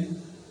 Amen.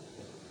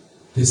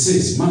 He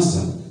says,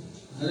 Master,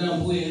 Ali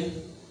ambuye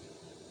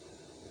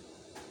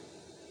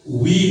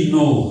we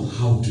know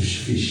how to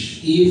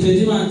fish. ife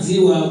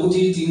timadziwa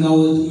kuti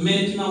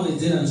mmene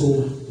timawedzera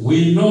nsomba.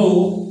 We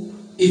know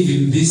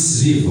even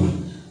this river.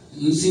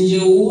 Mtsinje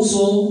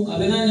uso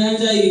kapena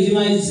nyanja iyi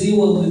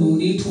timayidziwa bwino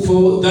ndithu.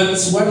 For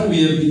that's what we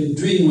have been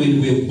doing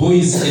when we were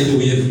boys and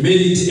we have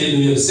married and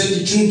we have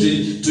sent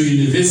children to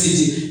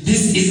university.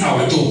 This is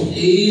our job.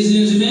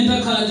 Izi zimene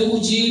takhala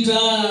tikuchita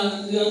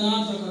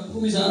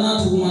kutumiza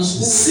anathu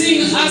kumasukulu.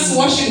 Seeing us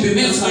washing the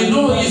nets, we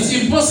know it's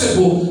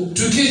impossible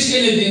to catch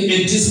anything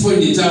at this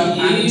point in time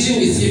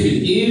until it's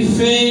evening.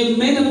 Ife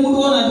mmene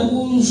mukutiona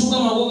tikusuka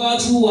makoka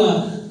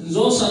athuwa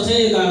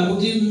zosatheka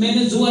kuti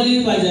mmene dzuwa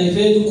lili paja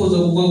ife tikhoza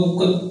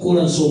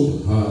kukola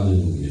nsomba.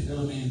 Hallelujah.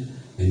 Amen.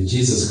 And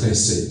Jesus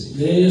Christ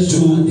said, Yesu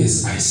do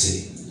as I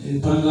say.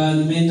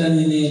 pangani mmene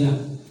tanenera.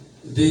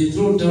 They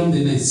throw down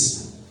the nets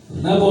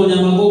Naponya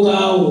makoka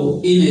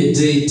awo in a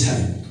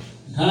daytime.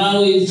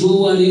 nthawi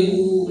dzuwa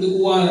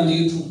likuwala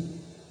ndithu.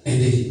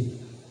 And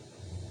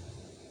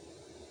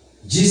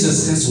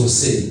Jesus Christ was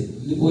saying,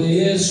 Ndipo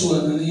Yesu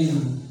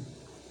ananena,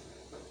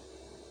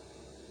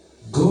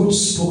 God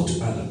spoke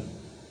to Adam,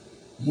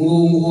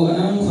 Mulungu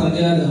anamuyankhula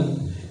ndi Adamu.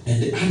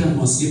 and Adam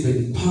was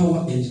given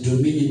power and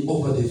dominion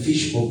over the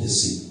fish of the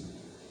sea.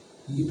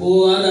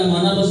 Ndipo Adamu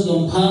anapatsidwa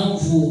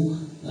mphamvu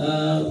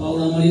pa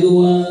ulamuliro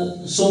wa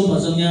nsomba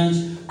za nyanja.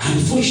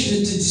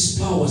 Unfortunately, this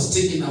power was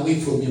taken away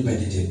from him by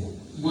the devil.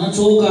 But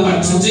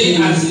today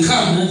I've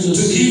come to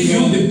give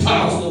you the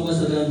power.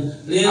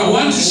 I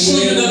want to show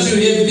you that you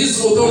have this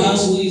authority.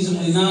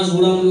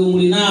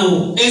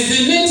 As the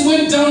net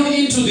went down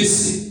into the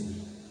sea,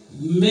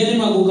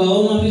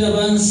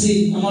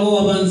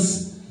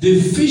 the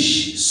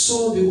fish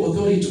saw the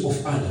authority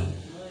of Adam.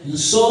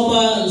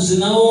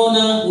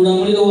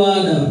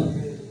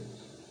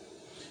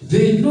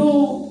 They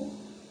know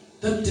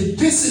that the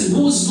person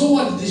who's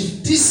lowered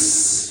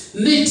this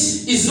net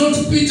is not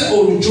Peter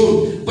or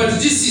John, but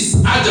this is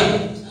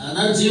Adam.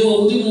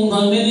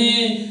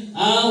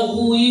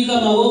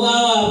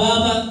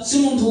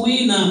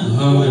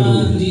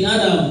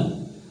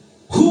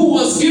 Who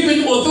was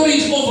given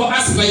authority over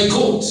us by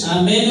God.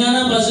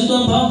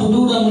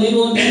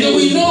 And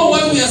we know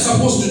what we are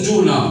supposed to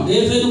do now. We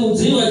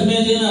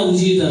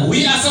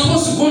are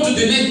supposed to go to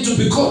the net to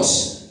be caught.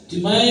 For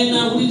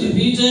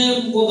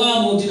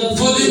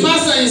the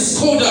master has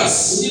called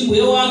us.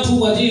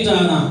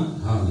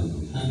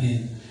 Amen.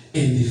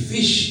 And the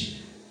fish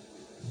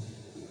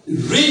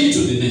ran to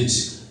the net.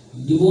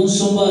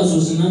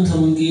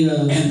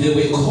 And they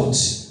were caught.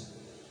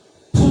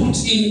 Pulled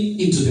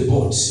into the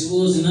boat.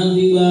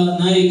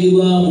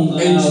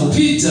 And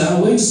Peter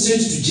went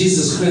straight to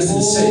Jesus Christ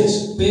and said,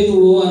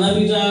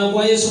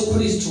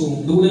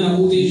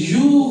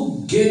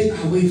 you get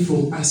away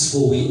from us,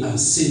 for we are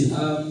sinners.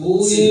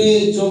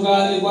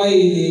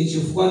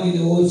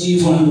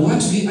 From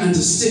what we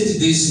understand,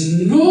 there is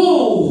no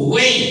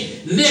way,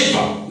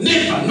 never,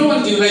 no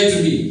one can lie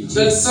to me,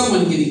 that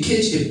someone can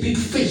catch a big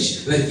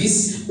fish like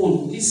this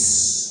on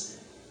this.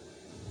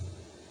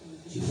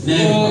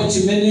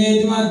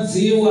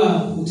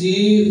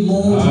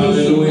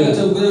 Hallelujah.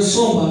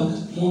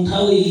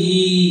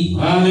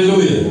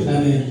 Hallelujah.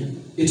 Amen.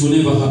 It will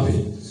never happen.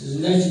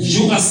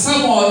 You are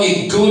somewhere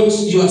a God.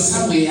 You are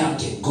somewhere a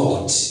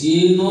God.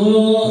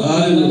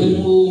 Hallelujah.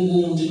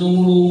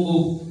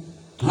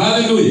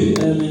 Hallelujah.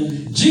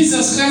 Amen.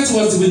 Jesus Christ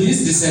was with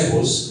his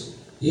disciples.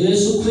 He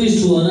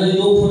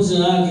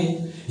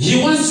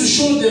wants to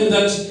show them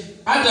that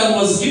Adam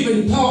was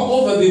given power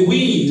over the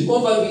wind,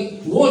 over the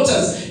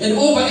waters, and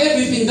over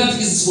everything that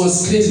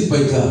was created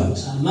by God.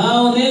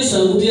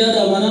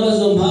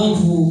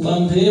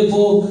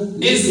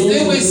 As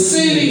they were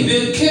sailing,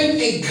 there came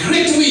a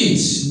great wind.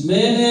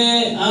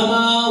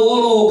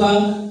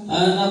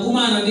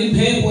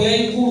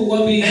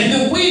 And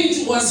the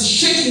wind was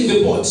shaking the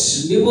boat.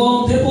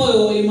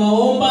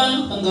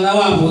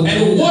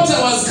 And water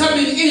was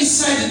coming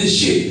inside the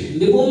ship.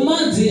 And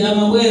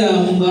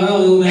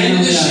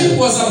the ship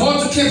was about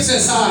to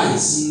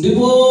capsize.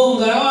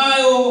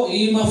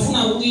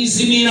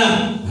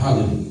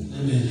 Hallelujah.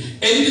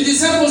 And the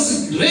disciples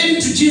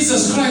ran to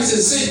Jesus Christ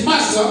and said,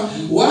 Master,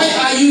 why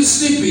are you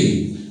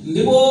sleeping?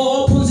 We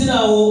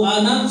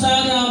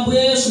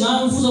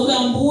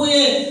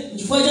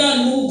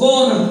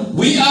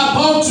are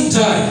about to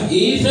die.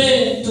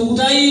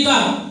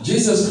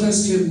 Jesus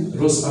Christ came,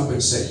 rose up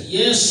and said,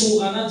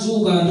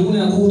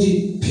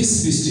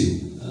 peace be still.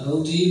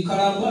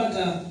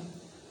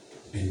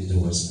 And there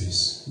was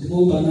peace.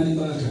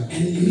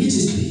 And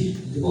immediately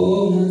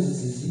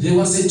there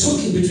was a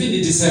talking between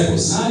the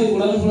disciples.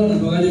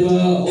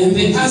 And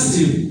they asked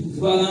him,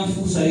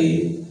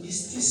 is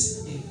this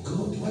a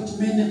God? What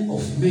manner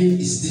of man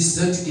is this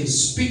that can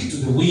speak to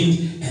the wind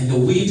and the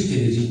wind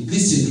can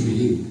listen to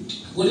him?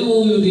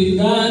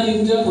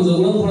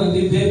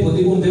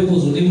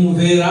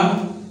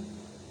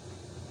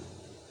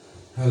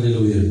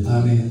 Hallelujah.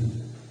 Amen.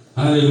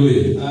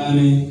 Hallelujah.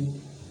 Amen.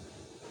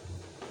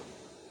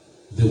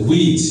 The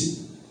wind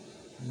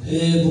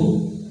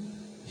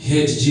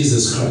heard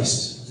Jesus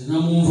Christ.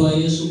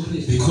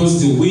 Because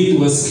the wind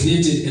was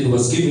created and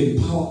was given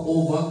power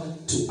over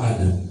to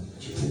Adam.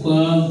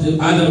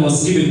 Adam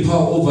was given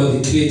power over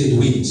the created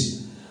wind.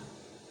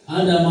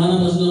 Are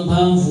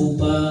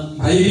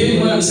you hearing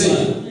what I'm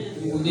saying?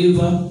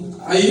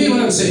 Are you hearing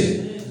what I'm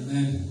saying?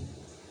 Amen.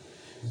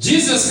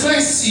 Jesus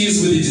Christ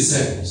is with the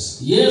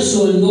disciples.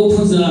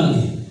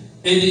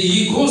 And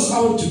he goes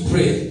out to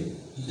pray.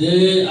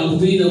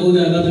 And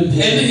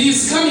he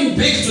is coming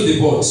back to the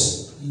boat.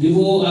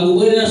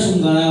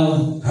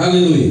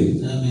 Hallelujah.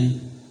 Amen.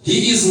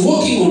 He is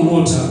walking on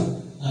water.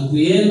 And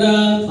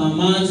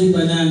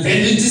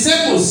the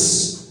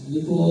disciples,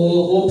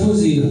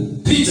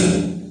 Peter.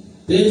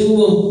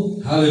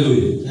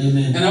 Hallelujah.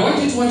 Amen. And I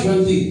want you to watch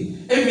one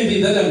thing.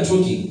 Everything that I'm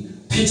talking,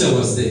 Peter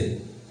was there.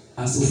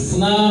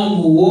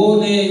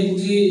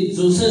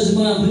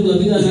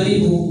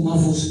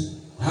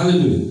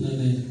 Hallelujah.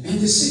 Amen. And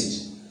they said,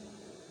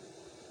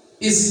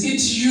 is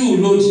it you,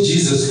 Lord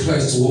Jesus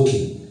Christ,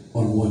 walking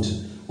on water,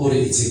 or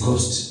it's a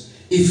ghost?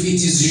 If it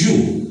is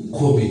you,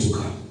 call me to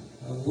come.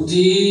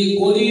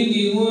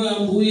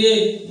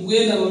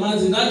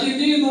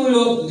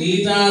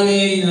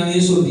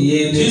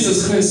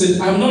 Jesus Christ said,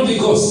 I'm not the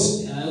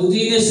ghost.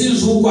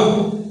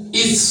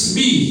 It's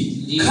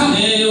me. Come.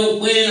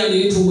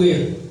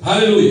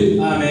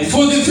 Hallelujah. Amen.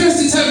 For the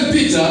first time,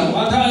 Peter,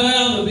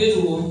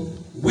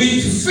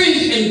 with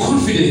faith and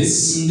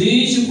confidence,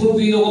 he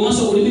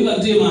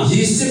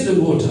stepped on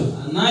water.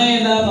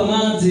 anaenda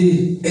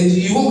pamadzi and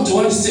he walked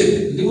one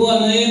step, ndipo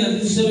anaenda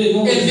ndisepe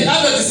and the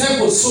other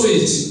disciples saw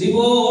it. ndipo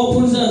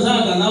ophunzira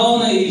zake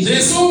anaona ichi They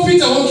saw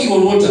Peter walking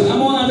on water,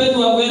 anaona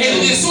Petro akwenda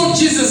and they saw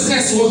Jesus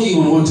Christ walking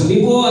on water.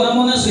 ndipo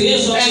anamonanso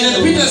Yesu And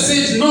then Peter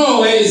said, "No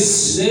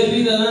ways,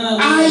 Peter anana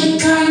I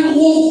can't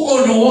walk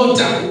on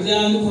water."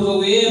 ndikhoza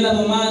kuyenda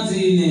pamadzi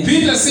ine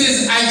Peter says,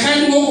 "I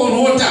can't walk on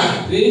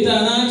water." Peter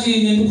anati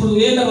ine ndikhoza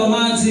kuyenda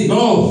pamadzi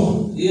No.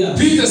 yeah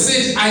Peter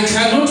said, "I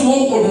cannot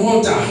walk on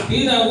water.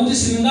 Peter akuti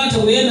sindingathe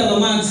kuyenda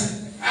pamadzi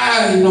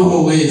I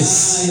know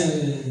ways."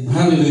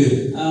 Hallelujah.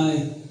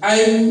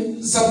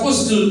 I'm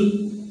supposed to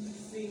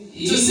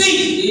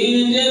sing.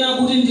 ine ndena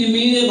kuti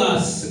ndimire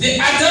basi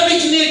The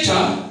Adamic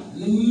nature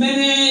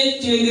mmene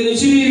chilengedwe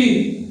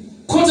chibiri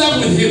caught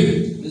up with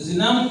him,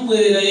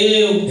 zinamubwerera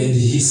yeyo and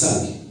he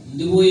sang.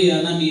 ndipo iye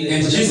anamira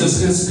And Jesus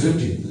Christ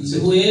grabbed him.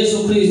 ndipo Yesu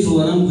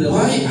Kristu anamugwira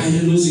Why are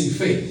you losing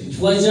faith?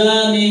 chifukwa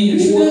chani You should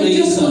just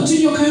ukuwakayisa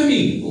continue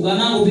coming.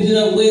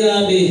 ukanangopitirira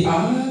kubwerabe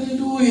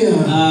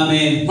Hallelujah.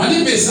 amen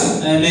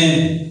Malipesa,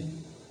 amen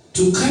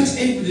to cut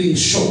everything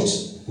short,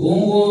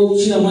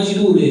 wongochita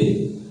mwachidule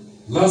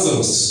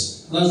Lazarus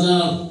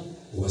Lazaro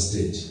was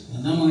dead.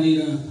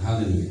 anamwalira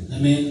Hallelujah.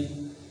 amen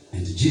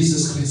And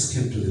Jesus Christ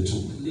came to the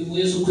tomb ndipo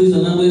Yesu Kristu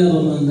anabwera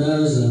pamanda a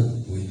Lazaro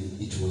when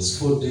it was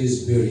 4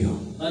 days burial.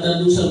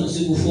 atadusa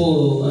masiku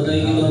 4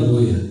 atayikidwa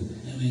Hallelujah.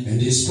 amen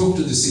And he spoke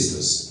to the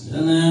sisters.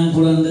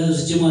 anayankhula ndi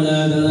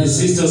azichimwalaka The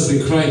sisters were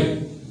crying.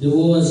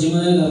 ndipo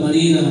azichimwalaka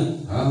amalira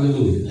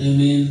Hallelujah.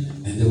 amen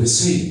And they were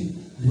saying,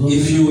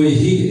 if you were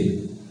here,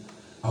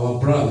 our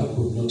brother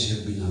could not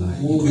have been alive.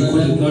 He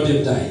could not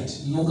have died.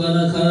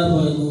 mukanakhala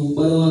pano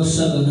m'bale wathu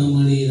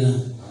sakanamwalira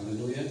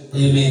Hallelujah.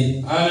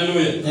 amen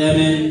Hallelujah.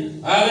 amen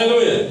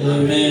Hallelujah.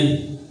 amen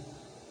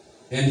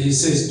And he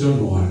says,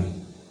 don't worry.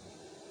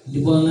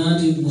 ndipo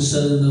anati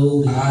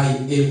musadandaule I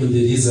am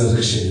the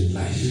resurrection and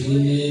life.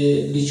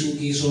 ine ndi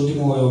chiukitso ndi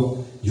moyo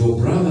Your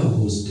brother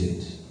was dead.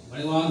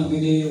 m'bale wanu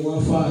amene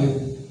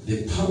wafayo The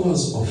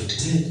powers of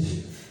death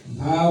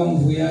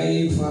mphamvu ya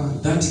imfa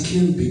that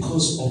came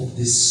because of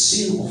the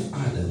sin of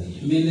Adam.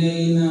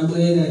 imene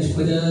inabwera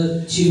chifukwa cha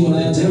tchimo For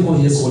la the devil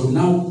has got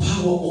now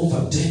power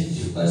over death.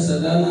 chifukwa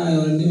satana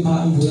ayo ali ndi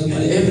mphamvu ya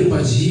And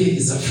everybody here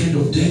is afraid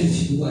of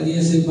death. ndipo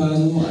aliyense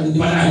pano ali ndi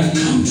But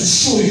I've come to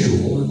show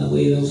you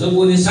ndabwera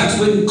kusakuonesa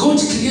that when God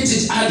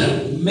created Adam,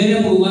 mmene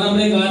Mulungu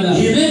anamulenga Adamu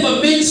He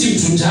never meant him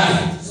to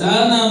die.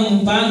 sana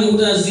mpange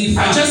kuti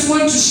azifa I just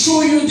want to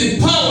show you the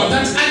power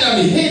that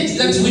Adam had,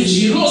 that which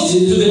he lost to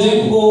the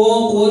devil.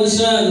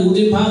 kuonesani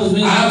kuti mphamvu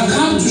zimene I have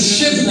come to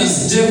shut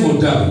this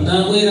devil down.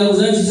 ndabwera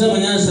kudzachititsa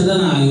manyazi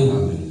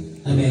satanayo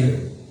amen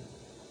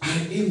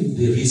I am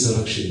the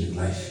resurrection and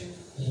life.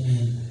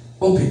 amen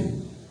Open.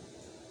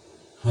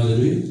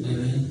 Hallelujah.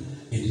 amen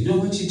And you know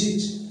what he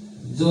did?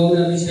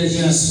 zoona ndichita He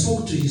chiyasi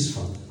spoke to his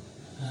father.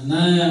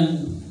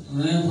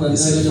 anayankhula He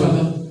said,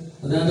 Father,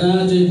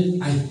 atate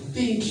I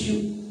thank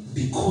you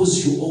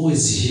because you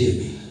always hear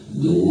me.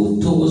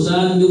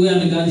 ndikuthokozani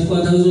ndikuyamikani chifukwa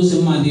nthawi zonse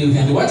mmandimva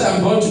And what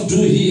I'm about to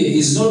do here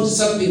is not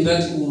something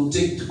that will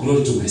take the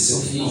glory to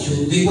myself. No.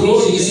 The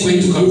glory is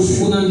going to come to you.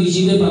 kufuna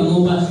ndichite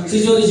panopa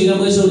sichoti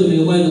chikabwesa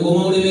ulemerero kwa inu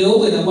koma ulemerero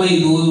ubwera kwa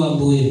inuyo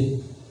Ambuye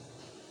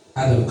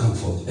Adam, come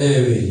forth.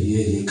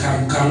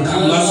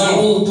 Come,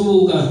 Lazarus.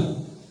 tuluka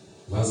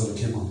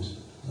Lazarus came out.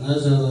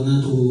 Lazaro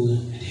anatuluka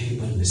And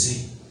everybody was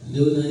saying,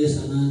 ndio na Yesu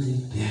anati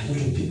there are a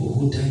lot of people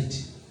who died.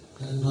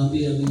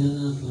 anatuambia amina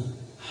nafa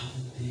How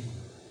then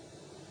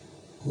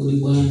kodi can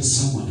bwana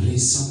someone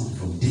raise someone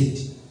from dead?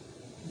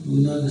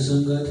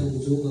 unakasangata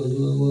kuzuka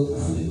kuzuka kwa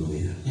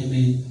Hallelujah.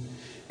 amen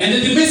And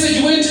then the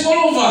message went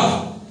all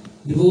over.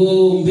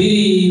 ndipo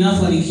mbiri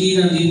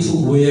inafalikira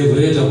ndithu We have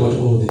read about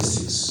all these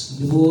things.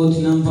 ndipo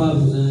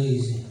tinamvapo za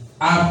izi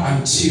Up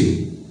until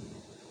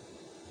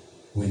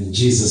when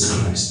Jesus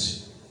Christ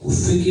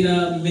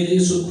kufikira mmene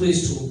Yesu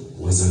Kristu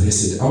was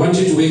arrested. I want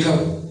you to wake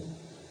up.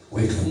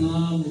 Wake up. na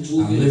I'm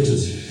mudzuke left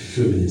with a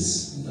few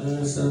minutes.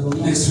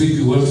 sabama Next week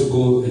we want to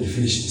go and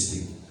finish this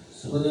thing.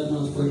 sabada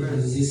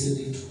mazikwanizise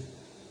ndithu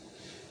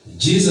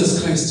Jesus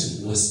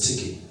Christ was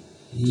taken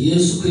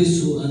Yesu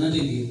Kristu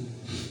anatengedwa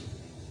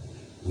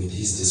with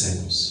his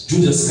disciples.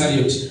 Judas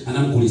Iscariot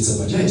anamkulitsa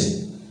bajaji.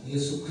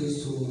 Yesu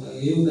Kristu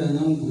Yuda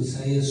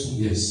anamugulitsa Yesu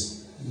Yes.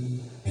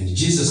 And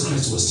Jesus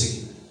Christ was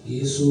taken.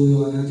 Yesu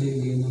huyo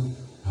anatengedwa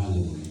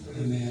Hallelujah.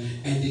 amen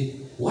And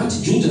what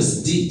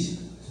Judas did,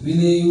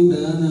 mine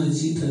Yuda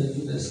anachita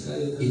Juda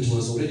Iscariot it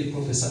was already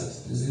prophesied.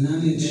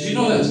 zinani Did you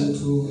know that?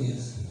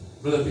 yes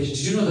Brother Page,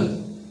 did you know that?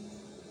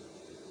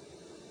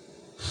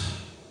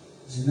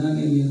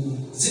 zinani neno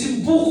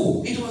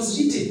Zilimbuku, it was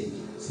written.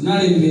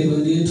 zinalembedwa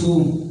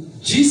ndithu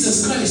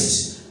Jesus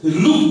Christ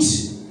looked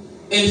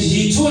and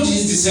he told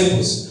his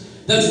disciples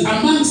that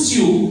amongst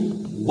you,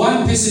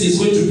 one person is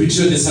going to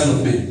betray the Son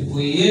of Man.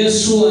 ndipo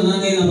Yesu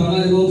ananena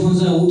pakati pa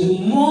ophunzira kuti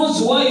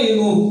mmodzi wa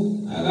inu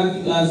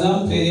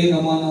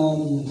azampereka mwana wa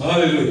Mulungu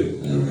Hallelujah.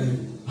 amen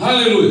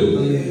Hallelujah.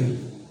 Hallelujah.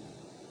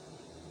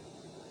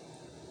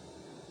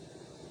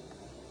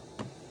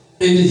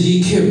 And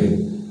he came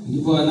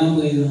ndipo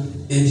anabwera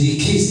and he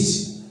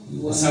kissed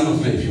the son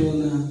of man,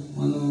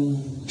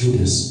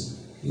 Judas.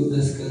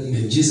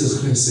 And Jesus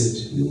Christ said,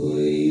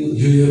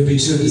 you have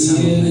betrayed the son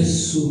of man. It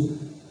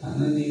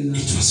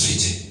was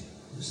written.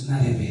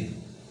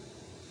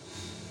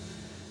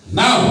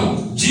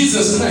 Now,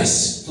 Jesus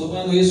Christ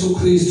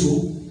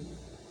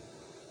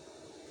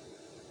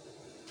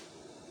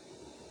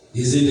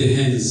is in the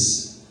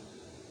hands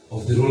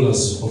of the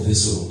rulers of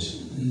this world.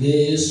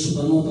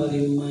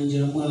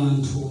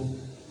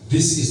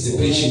 This is the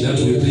preaching that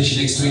we preach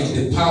next week,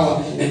 the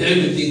power and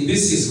everything.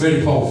 This is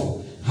very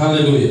powerful.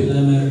 Hallelujah.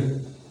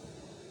 Amen.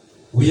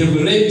 We have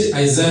read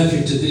Isaiah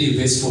 53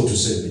 verse 4 to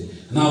 7.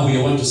 Now we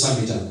want to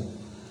sum it up.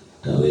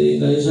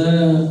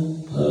 Isaiah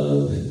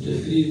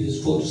 53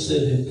 verse 4 to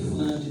 7.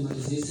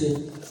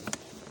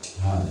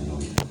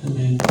 Hallelujah.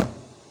 Amen.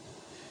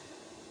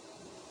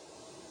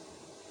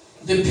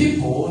 The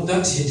people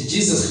that had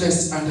Jesus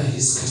Christ under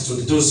his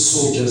custody, those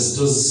soldiers,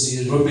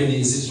 those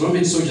Roman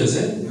soldiers,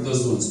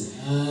 those ones,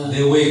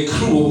 they were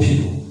cruel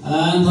people.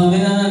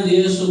 Hallelujah.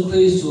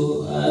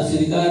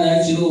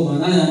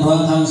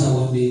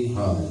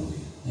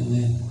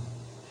 Amen.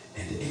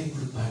 And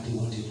everybody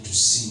wanted to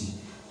see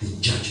the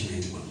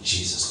judgment on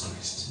Jesus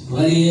Christ.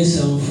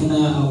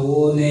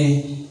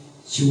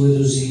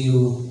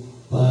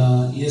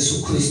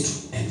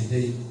 And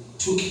they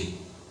took him,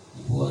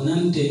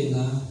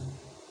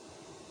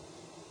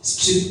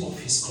 stripped off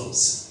his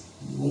clothes,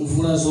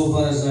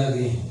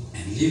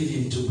 and leave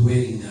him to dwell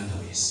in the other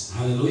ways.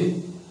 Hallelujah.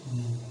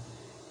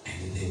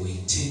 And they were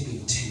intent to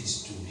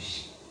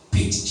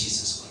beat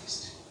Jesus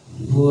Christ.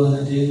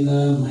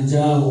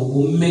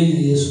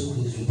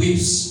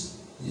 Whips,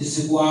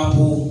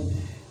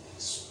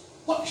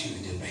 what you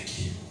in the back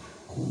here.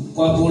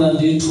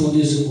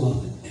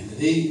 And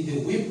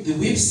the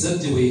whips that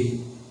they were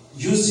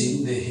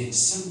using, they had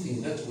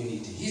something that when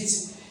it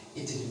hits,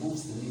 it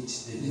removes the meat,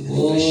 the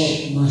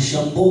flesh.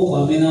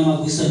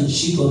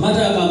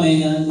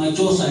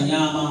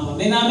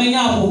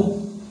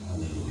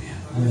 Hallelujah.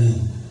 Amen.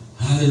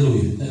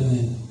 Hallelujah.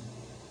 Amen.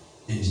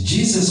 And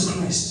Jesus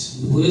Christ,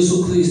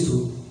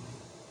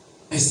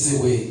 as they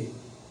were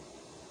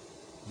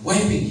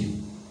wiping him,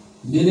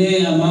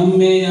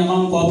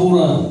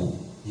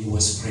 he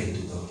was praying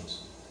to God.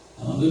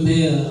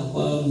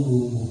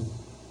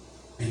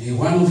 And in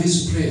one of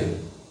his prayers,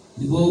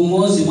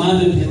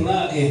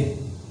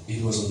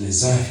 it was on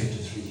Isaiah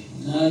 53,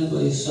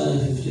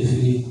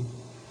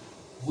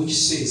 which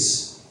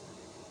says,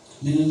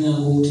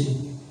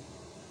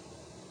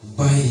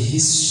 by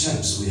his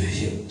stripes we are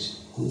healed.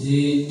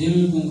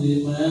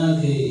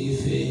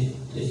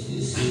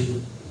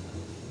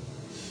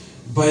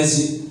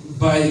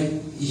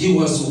 He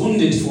was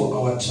wounded for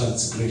our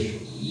transgression.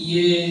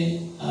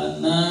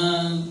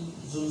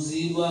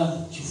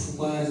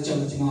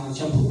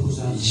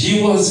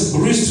 He was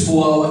bruised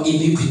for our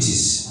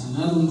iniquities.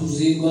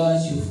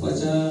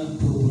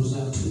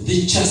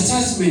 The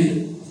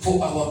chastisement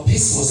for our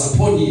peace was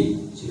upon him.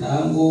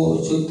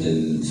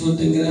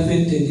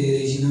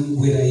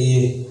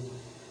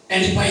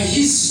 And by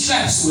his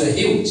stripes we are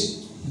healed.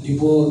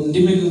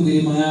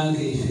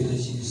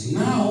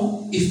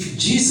 Now, if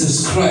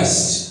Jesus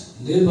Christ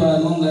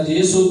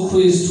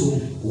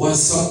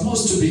was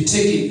supposed to be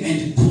taken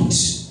and put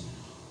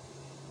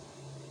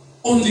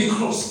on the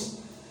cross,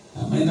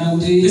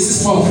 this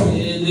is powerful.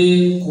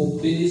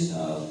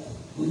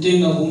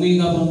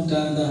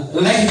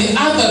 Like the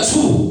other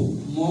two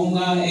who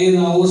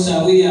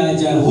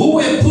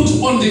were put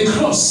on the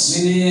cross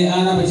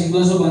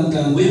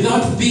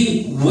without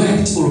being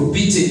whipped or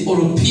beaten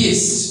or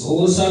pierced,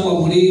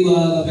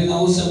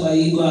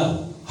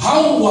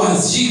 how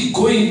was he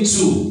going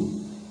to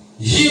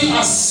heal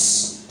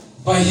us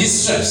by his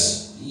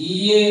stripes?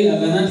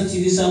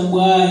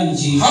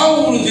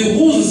 How will the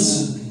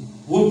wounds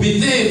will be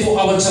there for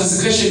our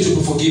transgression to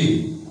be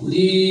forgiven?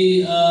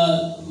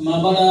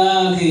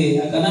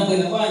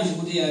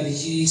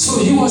 So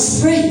he was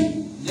praying,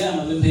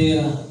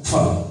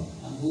 Father,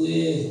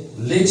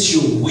 let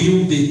your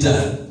will be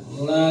done.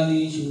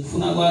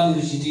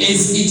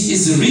 As it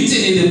is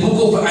written in the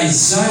book of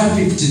Isaiah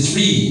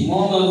 53,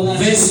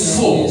 verse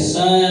 4,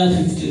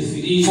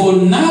 for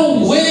now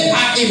where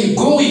I am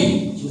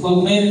going.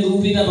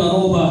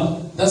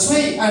 That's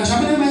why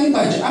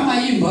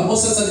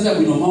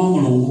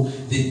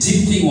the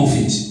deep thing of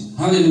it.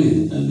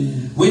 Hallelujah.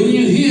 Amen. When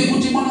you hear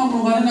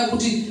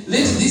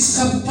let this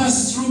cup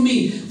pass through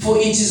me, for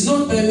it is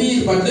not by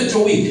me but let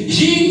your will.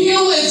 He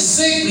knew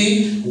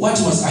exactly what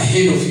was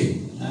ahead of him.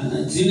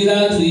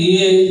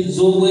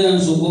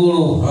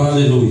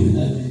 Hallelujah.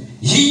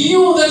 He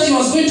knew that he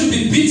was going to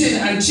be beaten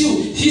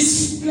until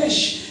his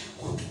flesh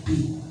could be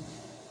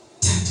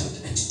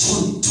tattered and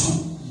torn.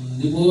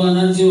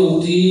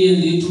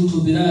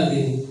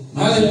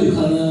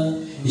 Hallelujah.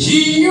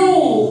 He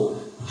knew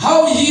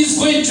how he is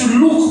going to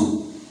look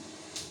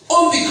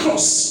on the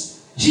cross.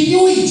 He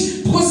knew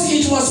it because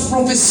it was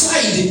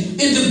prophesied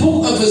in the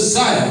book of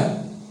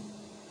Isaiah.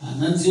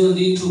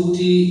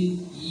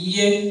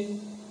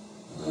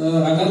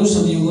 akalusa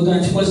mnyongota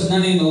chifukwa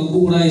zinanena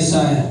m'buku la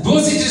Isaya.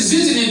 Because it is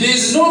written, there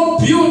is no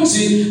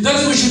beauty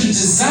that we should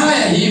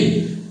desire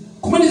him.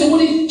 Kumaliza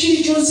kuti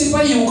chilichonse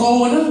pali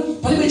ukaona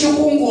palibe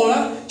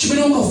chokongola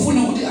chimene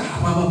ungafuna kuti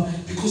baba,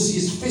 because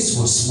his face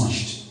was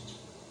smashed.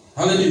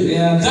 Hallelujah.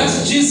 Yeah,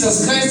 that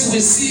Jesus Christ we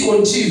see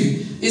on TV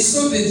is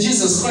not the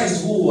Jesus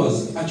Christ who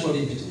was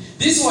actually beaten.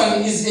 This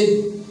one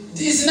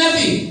is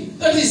nothing.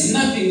 That is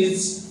nothing.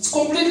 It's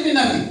completely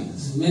nothing.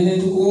 Zimene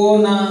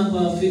tukuona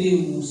pa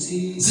filimu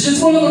si.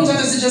 Sichatuona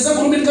kontana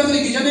sichasabu Roman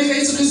Catholic janeka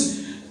Yesu Kristo.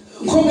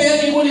 Ngombe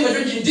yake ngoni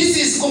kachoji. This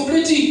is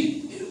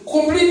completely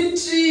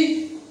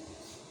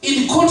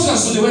in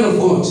contrast to the word of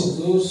God.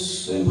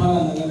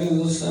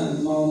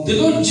 The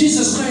Lord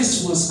Jesus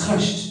Christ was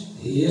crushed.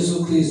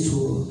 Yesu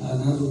Kristo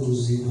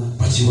anatuzima.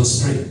 But he was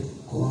praying.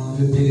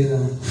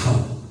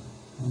 Father,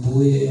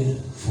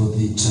 for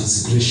the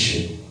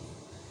transgression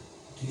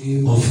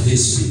of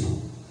these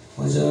people,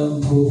 I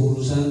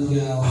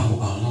will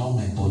allow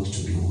my body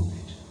to be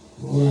wounded.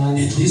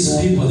 And these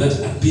people that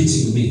are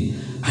beating me,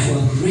 I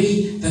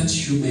pray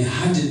that you may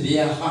harden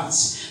their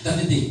hearts,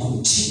 that they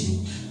continue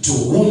to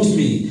wound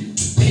me,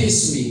 to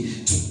pierce me,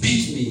 to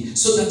beat me,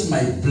 so that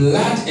my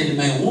blood and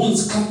my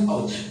wounds come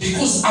out.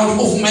 Because out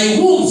of my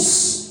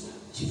wounds,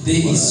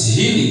 there is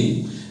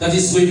healing that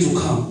is going to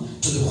come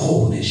to the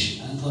whole nation.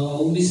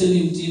 Hallelujah.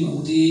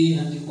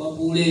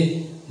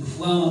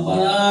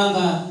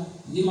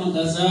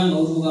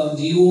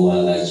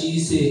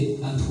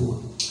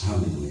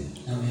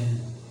 Amen.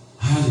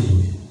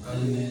 Hallelujah.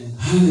 Amen.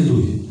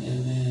 Hallelujah.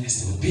 Amen.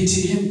 As they were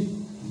beating him,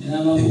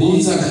 the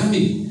wounds are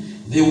coming.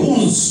 The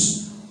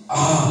wounds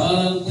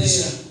are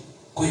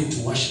going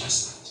to wash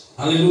us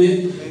out.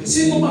 Hallelujah.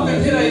 See,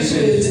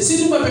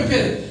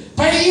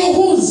 by your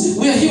wounds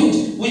we are healed.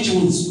 Which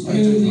wounds?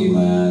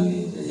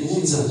 The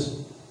wounds are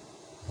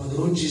for the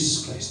Lord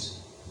Jesus Christ.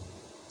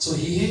 So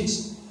he had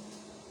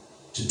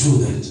to do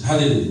that.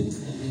 Hallelujah.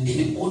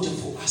 In order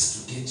for us to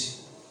get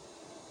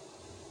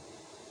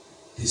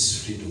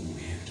this freedom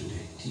we have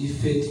today.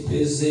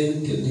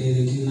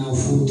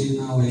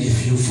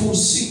 If you fall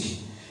sick,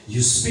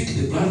 you speak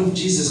the blood of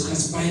Jesus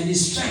Christ by the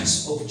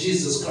stripes of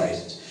Jesus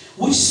Christ.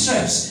 Which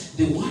stripes?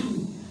 The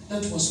one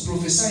that was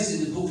prophesied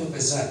in the book of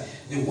Isaiah.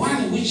 The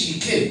one which he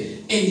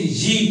came and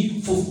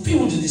he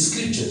fulfilled the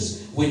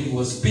scriptures when he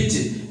was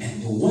beaten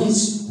and the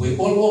wounds were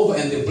all over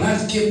and the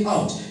blood came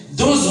out.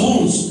 Those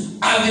wounds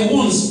are the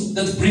wounds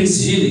that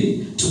brings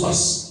healing to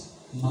us.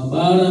 And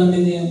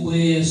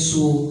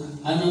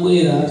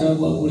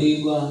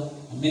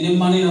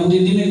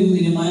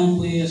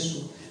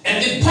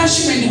the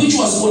punishment which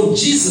was on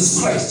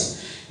Jesus Christ,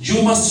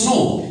 you must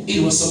know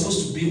it was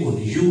supposed to be on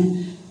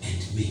you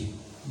and me.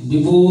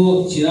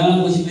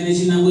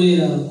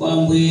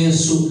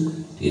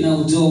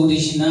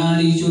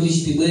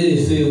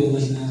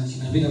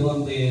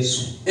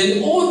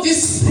 And all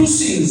these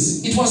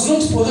bruisings, it was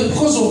not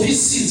because of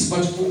his sins,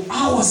 but for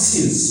our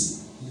sins.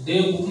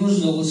 And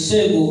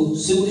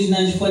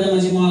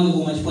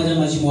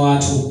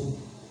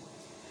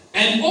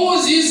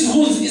all these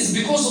wounds is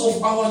because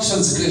of our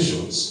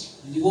transgressions.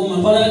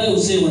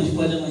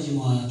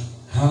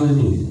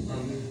 Hallelujah.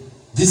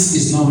 This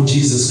is now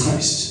Jesus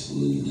Christ.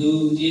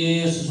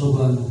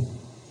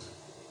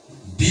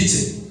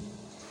 Beaten.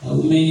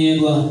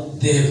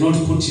 They have not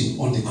put him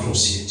on the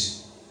cross yet.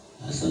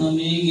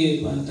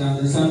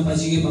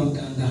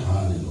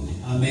 Hallelujah.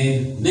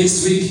 Amen.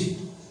 Next week,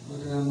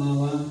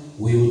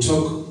 we will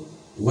talk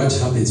what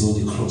happens on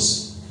the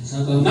cross.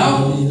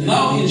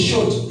 Now in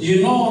short,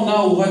 you know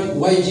now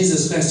why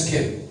Jesus Christ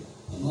came.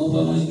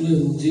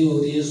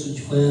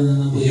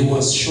 He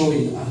was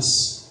showing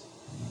us.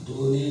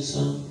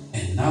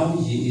 And now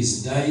he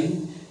is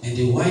dying.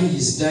 And why he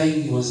is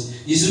dying,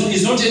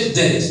 he's not yet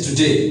dead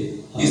today.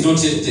 He's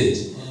not yet dead.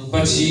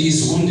 But he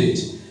is wounded.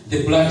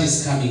 The blood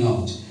is coming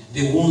out.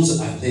 The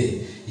wounds are there.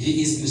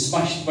 He is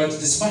smashed. But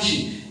the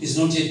smashing is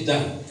not yet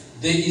done.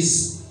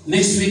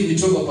 Next week we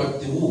talk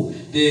about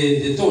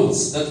the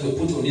thorns that were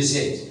put on his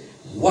head.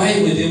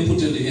 Why were they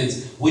put on the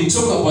hands? We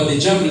talk about the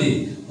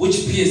javelin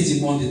which pierced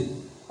him on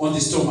the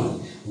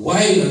stomach.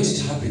 Why did it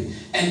happen?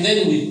 And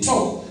then we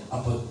talk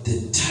about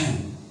the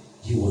time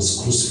he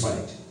was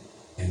crucified,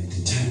 and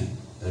the time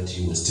that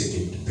he was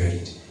taken to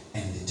buried,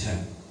 and the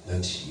time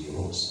that he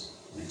rose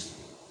next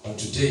week. But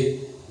today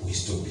we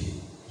stop here.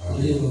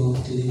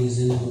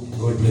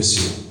 God bless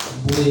you.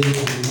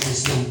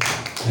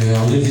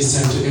 I'll leave this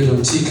time to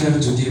Elon Tika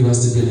to give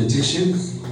us the benediction.